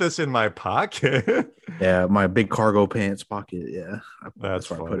put this in my pocket. yeah, my big cargo pants pocket. Yeah. That's That's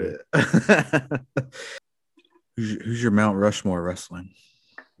where I put funny. it. Who's your Mount Rushmore wrestling?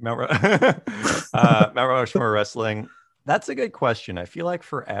 Mount, Mount Rushmore wrestling. That's a good question. I feel like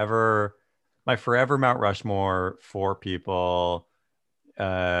my forever Mount Rushmore for people.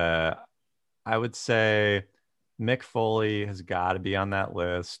 Uh, I would say Mick Foley has got to be on that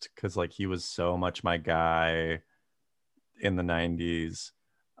list because like he was so much my guy in the 90s.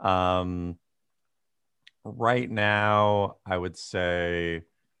 Um, right now, I would say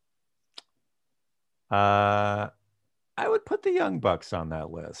uh, I would put the Young Bucks on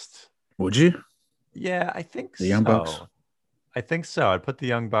that list. Would you? Yeah, I think The Young Bucks? so. I think so. I'd put the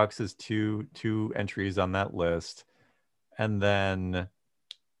Young Bucks as two entries on that list. And then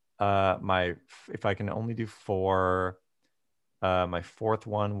my if I can only do four, my fourth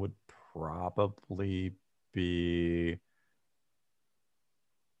one would probably be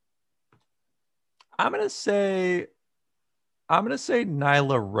I'm gonna say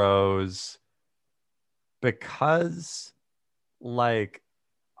Nyla Rose because like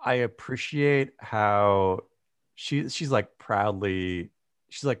I appreciate how she's like proudly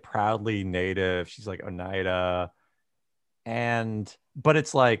native. She's like Oneida, and but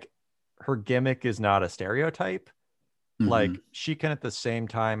it's like her gimmick is not a stereotype. Mm-hmm. Like she can at the same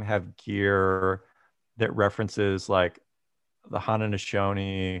time have gear that references like the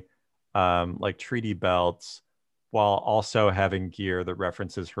Haudenosaunee, like treaty belts, while also having gear that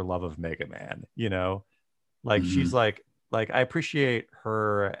references her love of Mega Man. You know, like Mm-hmm. she's like I appreciate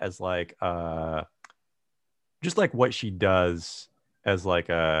her as like just like what she does as like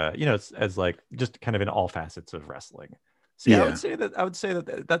you know as like just kind of in all facets of wrestling. So yeah, Yeah. I would say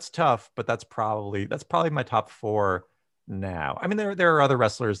that that's tough, but that's probably my top four now. I mean, there are other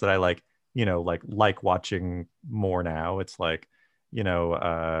wrestlers that I like, you know, like watching more now. It's like, you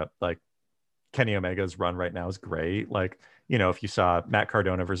know, like Kenny Omega's run right now is great. Like, you know, if you saw Matt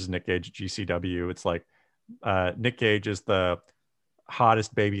Cardona versus Nick Gage at GCW, it's like Nick Gage is the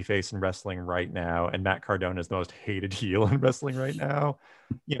hottest babyface in wrestling right now, and Matt Cardona is the most hated heel in wrestling right now.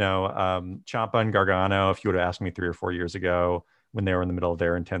 You know, Ciampa and Gargano, if you would have asked me 3 or 4 years ago when they were in the middle of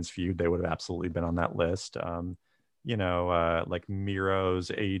their intense feud, they would have absolutely been on that list. You know, like Miro's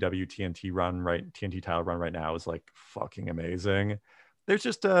AEW TNT title run right now is like fucking amazing. There's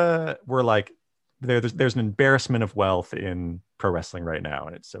just we're like there's an embarrassment of wealth in pro wrestling right now,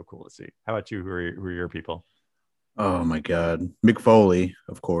 and it's so cool to see. How about you? Who are your people? Oh my God. Mick Foley,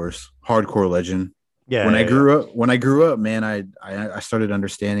 of course. Hardcore legend. Yeah, yeah, yeah. When I grew up, man, I started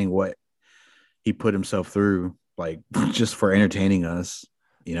understanding what he put himself through, like just for entertaining us,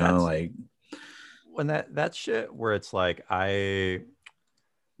 you know, That's like when that shit where it's like I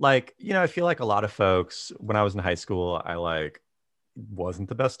like, you know, I feel like a lot of folks when I was in high school, I like wasn't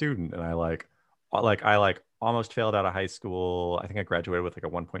the best student and I like almost failed out of high school. I think I graduated with like a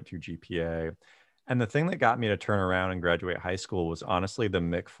 1.2 GPA. And the thing that got me to turn around and graduate high school was honestly the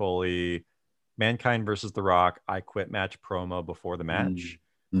Mick Foley Mankind versus The Rock I Quit match promo before the match,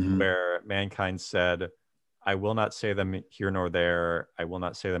 mm-hmm. where Mankind said, I will not say them here nor there. I will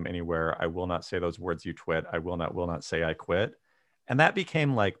not say them anywhere. I will not say those words you twit. I will not say I quit. And that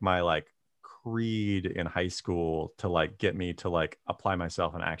became like my like creed in high school to like get me to like apply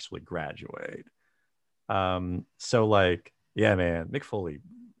myself and actually graduate. So like, yeah, man, Mick Foley.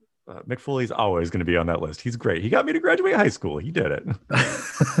 Mick Foley's always going to be on that list. He's great. He got me to graduate high school. He did it.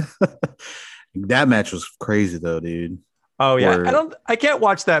 That match was crazy though, dude. Oh yeah, Where- I can't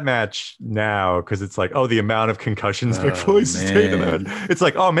watch that match now because it's like, oh, the amount of concussions Mick Foley sustained in man. that. It's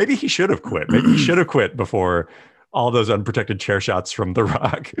like, oh, maybe he should have quit. Maybe he should have quit before all those unprotected chair shots from The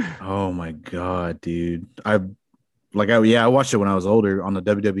Rock. Oh my god, dude. I watched it when I was older on the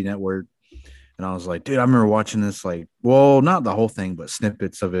WWE network. And I was like, dude, I remember watching this, like, well, not the whole thing, but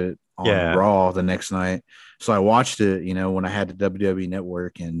snippets of it on Yeah. Raw the next night. So I watched it, when I had the WWE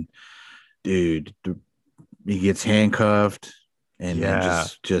network, and dude, he gets handcuffed and then Yeah.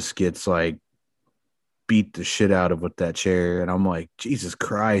 just gets like beat the shit out of with that chair. And I'm like, Jesus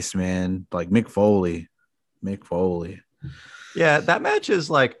Christ, man. Like Mick Foley. Yeah, that match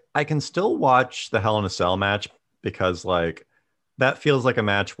is like, I can still watch the Hell in a Cell match because like that feels like a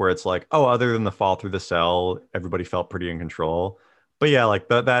match where it's like, oh, other than the fall through the cell, everybody felt pretty in control. But yeah, like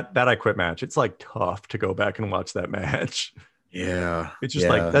that I Quit match, it's like tough to go back and watch that match. Yeah. It's just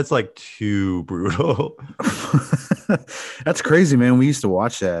like, that's like too brutal. That's crazy, man. We used to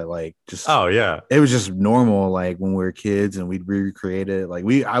watch that, like, just Oh yeah. it was just normal, like when we were kids, and we'd recreate it. Like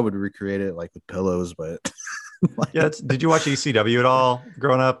I would recreate it like with pillows, but Yeah. Did you watch ECW at all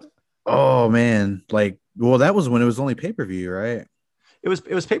growing up? oh man, like, well, that was when it was only pay-per-view, right? It was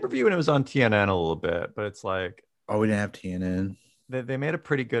pay-per-view and it was on TNN a little bit, but it's like Oh, we didn't have TNN. they made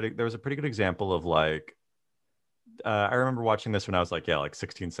there was a pretty good example of like, I remember watching this when I was like, yeah, like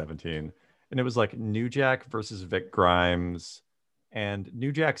 16, 17. And it was like New Jack versus Vic Grimes. And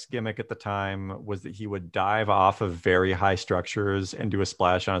New Jack's gimmick at the time was that he would dive off of very high structures and do a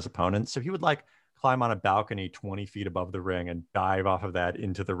splash on his opponent. So he would like climb on a balcony 20 feet above the ring and dive off of that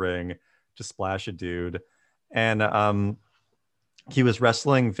into the ring to splash a dude. And he was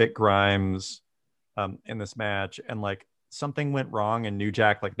wrestling Vic Grimes in this match. And like, something went wrong, and New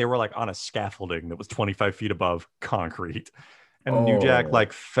Jack, like, they were like on a scaffolding that was 25 feet above concrete, and New Jack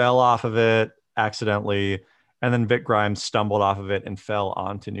like fell off of it accidentally, and then Vic Grimes stumbled off of it and fell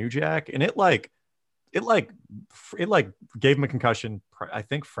onto New Jack, and it gave him a concussion. I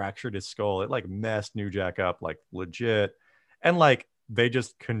think fractured his skull. It like messed New Jack up like legit, and like they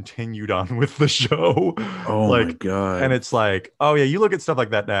just continued on with the show. Oh like, my god. and it's like, oh yeah, you look at stuff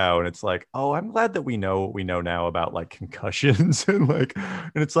like that now, and it's like, oh, I'm glad that we know what we know now about like concussions and like,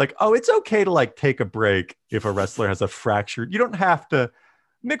 and it's like, oh, it's okay to like take a break if a wrestler has a fractured. You don't have to.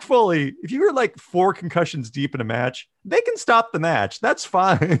 Mick Foley, if you were like 4 concussions deep in a match, they can stop the match. That's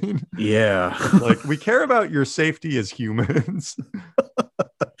fine. Yeah. Like, we care about your safety as humans.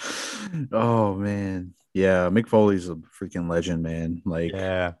 Oh man. Yeah, Mick Foley's a freaking legend, man. Like,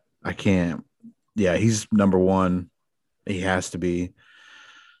 Yeah. I can't. Yeah, he's number one. He has to be.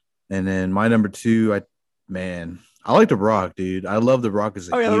 And then my number 2, I like The Rock, dude. I love The Rock as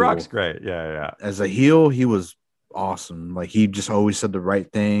a Oh yeah, heel. The Rock's great. Yeah. As a heel, he was awesome. Like, he just always said the right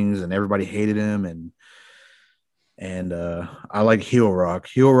things, and everybody hated him. And I like heel Rock.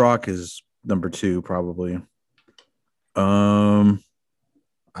 Heel Rock is number 2 probably.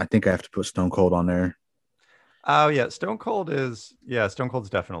 I think I have to put Stone Cold on there. Oh yeah, Stone Cold's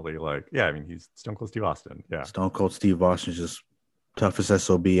definitely like, yeah, I mean, he's Stone Cold Steve Austin. Yeah. Stone Cold Steve Austin's just toughest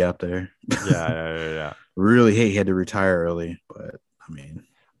SOB out there. Yeah. Really hate he had to retire early, but I mean,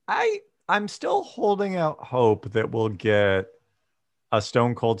 I'm still holding out hope that we'll get a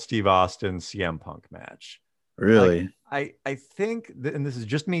Stone Cold Steve Austin CM Punk match. really. Like, I think that, and this is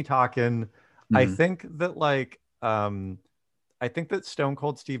just me talking, I Mhm. think that like I think that Stone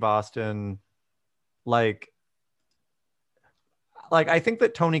Cold Steve Austin, like I think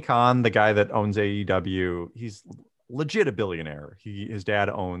that Tony Khan, the guy that owns AEW, he's legit a billionaire. His dad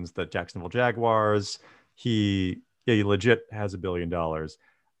owns the Jacksonville Jaguars. He legit has $1 billion.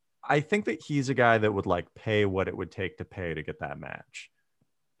 I think that he's a guy that would like pay what it would take to pay to get that match.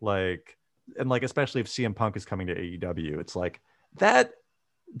 Like, and like, especially if CM Punk is coming to AEW, it's like that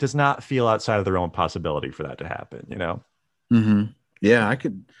does not feel outside of the realm of possibility for that to happen, you know? Mm-hmm. Yeah,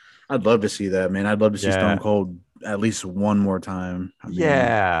 I'd love to see that, man. I'd love to see Yeah. Stone Cold at least one more time. I mean,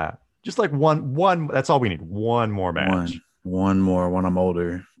 Yeah. Just like one, that's all we need. One more match. one more when I'm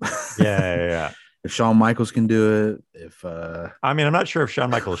older. Yeah. If Shawn Michaels can do it, if I mean, I'm not sure if Shawn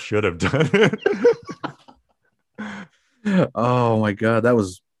Michaels should have done it. oh my god, that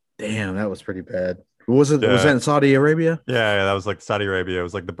was pretty bad. Was it? Was that Yeah. in Saudi Arabia? Yeah, that was like Saudi Arabia. It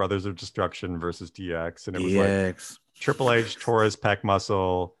was like the Brothers of Destruction versus DX, and it was like DX. Triple H tore his pec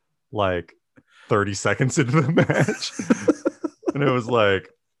muscle like 30 seconds into the match. And it was like,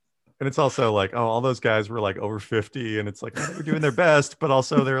 and it's also like, oh, all those guys were like over 50, and it's like they were doing their best, but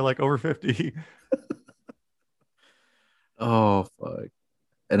also they were like over 50. Oh fuck.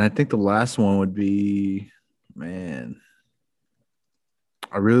 And I think the last one would be, man,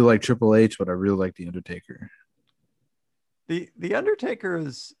 I really like Triple H, but I really like The Undertaker. The Undertaker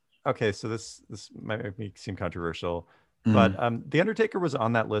is okay, so this might make me seem controversial, but Mm. the Undertaker was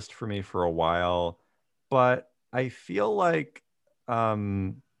on that list for me for a while, but I feel like I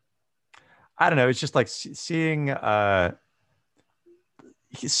don't know, it's just like seeing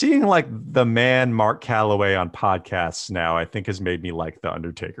like the man Mark Calloway on podcasts now, I think has made me like the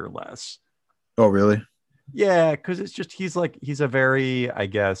Undertaker less. Oh, really? Yeah, because it's just he's a very, I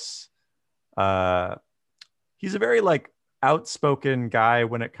guess, uh he's a very like outspoken guy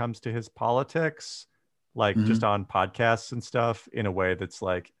when it comes to his politics, like Hmm. just on podcasts and stuff in a way that's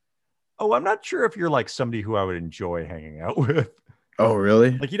like, oh, I'm not sure if you're like somebody who I would enjoy hanging out with. Oh,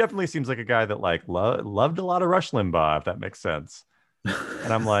 really? Like he definitely seems like a guy that like loved a lot of Rush Limbaugh, if that makes sense.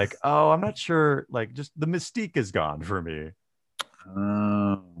 And I'm like, oh, I'm not sure. Like just the mystique is gone for me.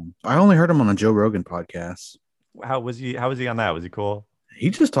 I only heard him on a Joe Rogan podcast. How was he? How was he on that? Was he cool? He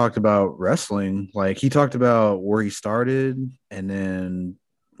just talked about wrestling. Like he talked about where he started and then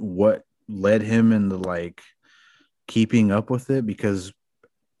what led him into like keeping up with it because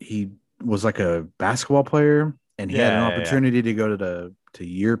he was like a basketball player and he had an Yeah, yeah, yeah. opportunity to go to to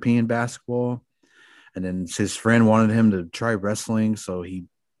European basketball. And then his friend wanted him to try wrestling, so he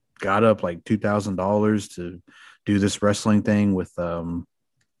got up like $2,000 to do this wrestling thing with oh,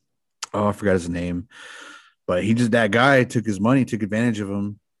 I forgot his name, but he just that guy took his money, took advantage of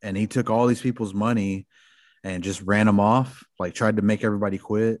him, and he took all these people's money and just ran them off, like tried to make everybody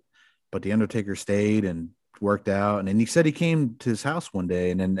quit. But the Undertaker stayed and worked out, and then he said he came to his house one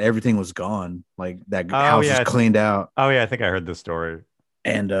day, and then everything was gone, like that Oh house was yeah. cleaned out, Oh yeah. I think I heard this story.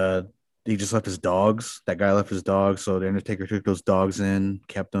 and he just left his dogs. That guy left his dogs, so the Undertaker took those dogs in,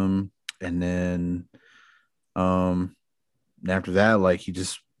 kept them, and then um after that, like he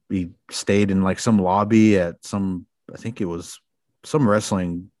stayed in like some lobby at some, I think it was some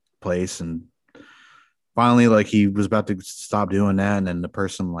wrestling place, and finally like he was about to stop doing that, and then the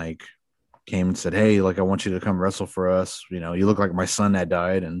person like came and said, "Hey, like I want you to come wrestle for us. You know, you look like my son that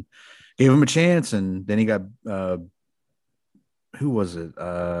died," and gave him a chance, and then he got who was it?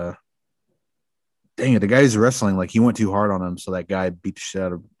 Dang it, the guy's wrestling like he went too hard on him, so that guy beat the shit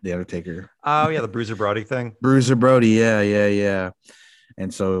out of the Undertaker. Oh yeah, the Bruiser Brody thing. Bruiser Brody, yeah, yeah, yeah.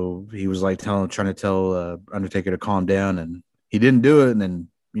 And so he was like trying to tell Undertaker to calm down, and he didn't do it. And then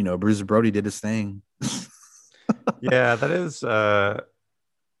Bruiser Brody did his thing. Yeah, that is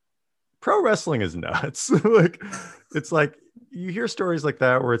pro wrestling is nuts. Like it's like you hear stories like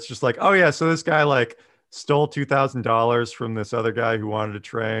that where it's just like, oh yeah, so this guy like stole $2,000 from this other guy who wanted to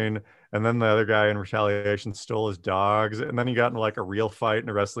train, and then the other guy in retaliation stole his dogs, and then he got into like a real fight in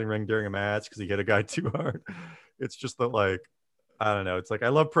a wrestling ring during a match because he hit a guy too hard. It's just that like I don't know. It's like I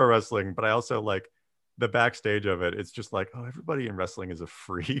love pro wrestling, but I also like the backstage of it. It's just like, oh, everybody in wrestling is a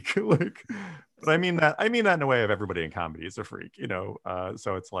freak. Like, but I mean that in a way of everybody in comedy is a freak, you know.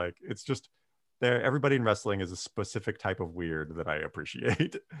 So it's like it's just there. Everybody in wrestling is a specific type of weird that I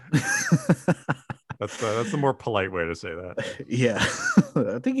appreciate. That's the more polite way to say that. Yeah,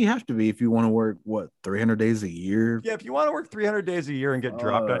 I think you have to be if you want to work 300 days a year. Yeah, if you want to work 300 days a year and get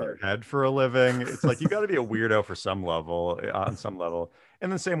dropped on your head for a living, it's like you got to be a weirdo for some level, on some level.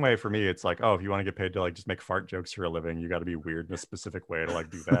 In the same way for me, it's like, oh, if you want to get paid to like just make fart jokes for a living, you got to be weird in a specific way to like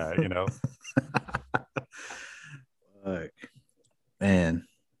do that, you know? Fuck. Man,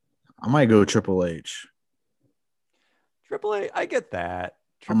 I might go Triple H. Triple A, I get that.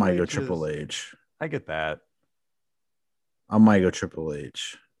 I might go Triple H. I get that. I might go Triple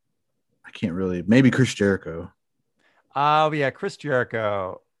H. I can't really. Maybe Chris Jericho. Oh yeah, Chris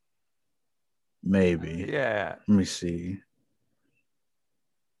Jericho. Maybe. Yeah. Let me see.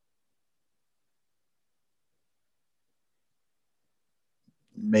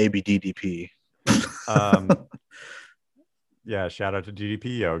 Maybe DDP. Yeah, shout out to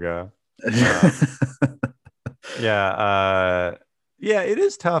DDP Yoga. Yeah, yeah, it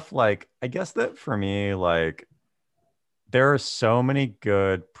is tough. Like, I guess that for me, like, there are so many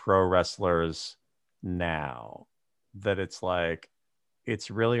good pro wrestlers now that it's like it's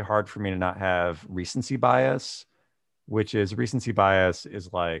really hard for me to not have recency bias, which is recency bias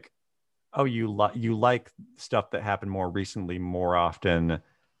is like, oh, you like stuff that happened more recently more often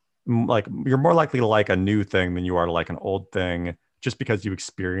like you're more likely to like a new thing than you are to like an old thing, just because you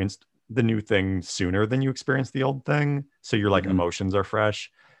experienced the new thing sooner than you experienced the old thing. So your like Mhm. emotions are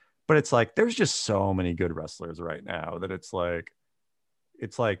fresh. But it's like there's just so many good wrestlers right now that it's like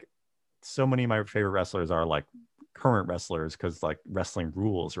so many of my favorite wrestlers are like current wrestlers because like wrestling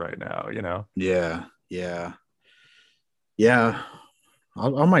rules right now, you know? Yeah, yeah, yeah.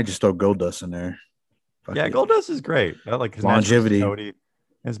 I might just throw Goldust in there. Fuck Yeah, it. Goldust is great. Like his match versus Longevity. Cody.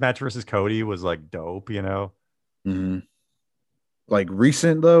 His match versus Cody was like dope, you know? Hmm. Like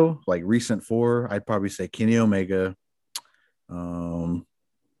recent though, like recent four, I'd probably say Kenny Omega. Um,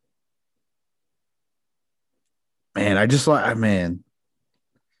 man, I just like man,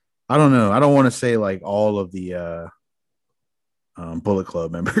 I don't know. I don't want to say like all of the Bullet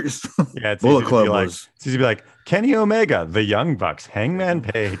Club members. Yeah, it's Bullet easy to be Club like, was it's easy to be like Kenny Omega, the Young Bucks, Hangman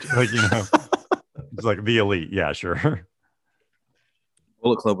Page, like you know, it's like the elite. Yeah, sure.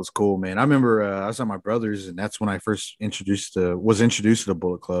 Bullet Club was cool, man. I remember I was at my brother's, and that's when I first was introduced to the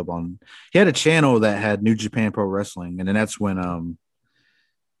Bullet Club. On he had a channel that had New Japan Pro Wrestling, and then that's when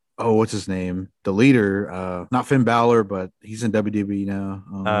oh, what's his name? The leader, not Finn Balor, but he's in WWE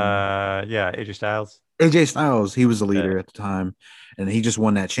now. Yeah, AJ Styles. AJ Styles, he was the Yeah, leader at the time, and he just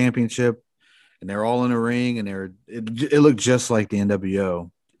won that championship. And they're all in the ring, and it looked just like the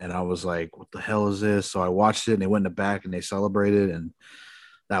NWO. And I was like, "What the hell is this?" So I watched it, and they went in the back and they celebrated, and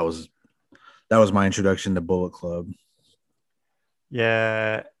that was that was my introduction to Bullet Club.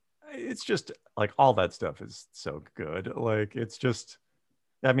 yeah. It's just like all that stuff is so good. Like it's just,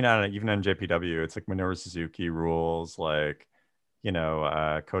 I mean, I don't know. Even on JPW, it's like Minoru Suzuki rules. Like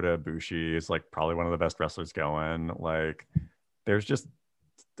Kota Ibushi is like probably one of the best wrestlers going. Like there's just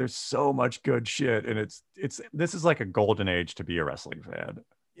there's so much good shit, and it's this is like a golden age to be a wrestling fan.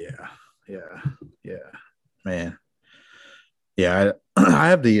 Yeah, yeah, yeah, man. Yeah, I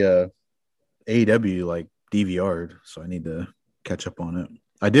have the AEW like DVR'd, so I need to catch up on it.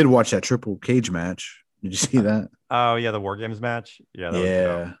 I did watch that triple cage match. Did you see that? Oh yeah, the War Games match. Yeah, that was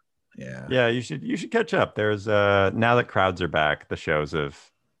dope. Yeah, yeah, Yeah, you should catch up. There's now that crowds are back, the shows have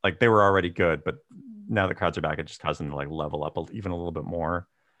like they were already good, but now that crowds are back, it just caused them to like level up even a little bit more.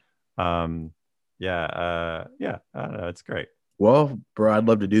 Um, yeah, I don't know, it's great. well, bro, I'd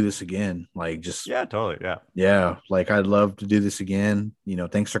love to do this again. Like, just Yeah, totally. Yeah. yeah, like I'd love to do this again.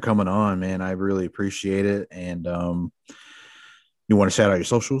 Thanks for coming on, man. I really appreciate it. And you want to shout out your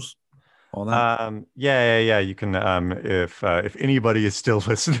socials, all that? Yeah. You can if anybody is still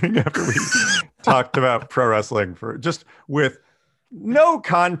listening after we talked about pro wrestling for just with no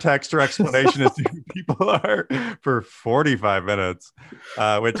context or explanation as to who people are for 45 minutes,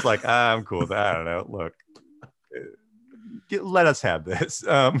 which like I'm cool with that. I don't know. Look, let us have this.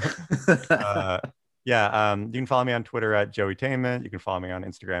 Uh, yeah, you can follow me on Twitter at Joeytainment. You can follow me on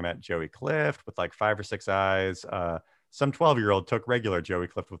Instagram at Joey Clift with like 5 or 6 eyes. Some 12-year-old took regular Joey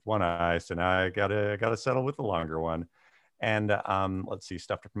Clift with one eye, so now I gotta settle with the longer one. And let's see,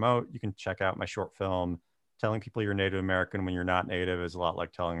 stuff to promote. You can check out my short film. Telling people you're Native American when you're not Native is a lot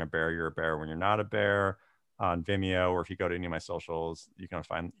like telling a bear you're a bear when you're not a bear on Vimeo, or if you go to any of my socials, you can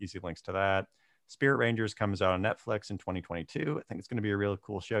find easy links to that. Spirit Rangers comes out on Netflix in 2022. I think it's going to be a really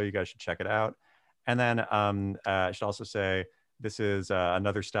cool show. You guys should check it out. And then I should also say this is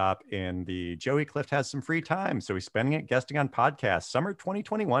another stop in the Joey Clift has some free time. So he's spending it guesting on podcasts, Summer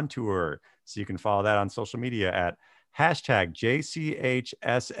 2021 tour. So you can follow that on social media at hashtag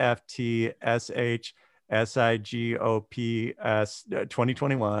JCHSFTSH. SIGOPS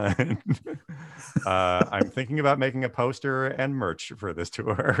 2021. I'm thinking about making a poster and merch for this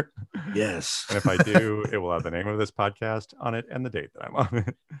tour. Yes. And if I do, it will have the name of this podcast on it and the date that I'm on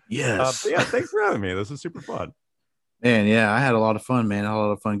it. Yes. But yeah, thanks for having me. This is super fun. Man, yeah, I had a lot of fun, man. I had a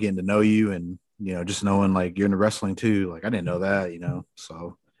lot of fun getting to know you and, just knowing like you're into wrestling too. Like I didn't know that,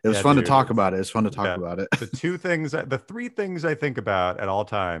 so it was Yeah, fun to dude, talk about it. It's fun to talk yeah, about it. the three things I think about at all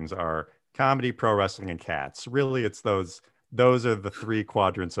times are comedy, pro wrestling, and cats. Really, it's those are the three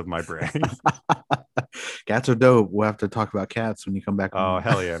quadrants of my brain. Cats are dope. We'll have to talk about cats when you come back Oh, on.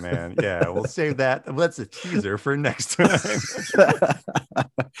 hell yeah, man. Yeah, we'll save that. That's a teaser for next time.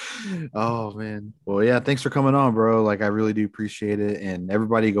 Oh man. Well, yeah, thanks for coming on, bro. Like I really do appreciate it. And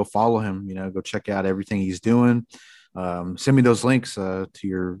everybody go follow him, go check out everything he's doing. Send me those links to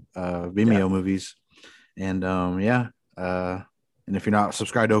your Vimeo movies. And yeah. And if you're not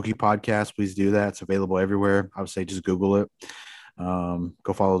subscribed to Oki Podcast, please do that. It's available everywhere. I would say just Google it.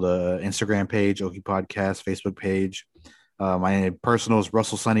 Go follow the Instagram page, Oki Podcast, Facebook page. My personal is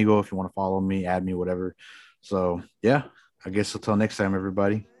Russell Sunnygo. If you want to follow me, add me, whatever. So yeah, I guess until next time,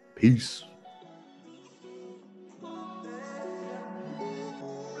 everybody. Peace.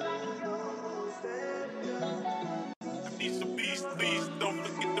 please don't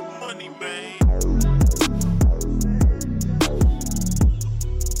forget the money, man.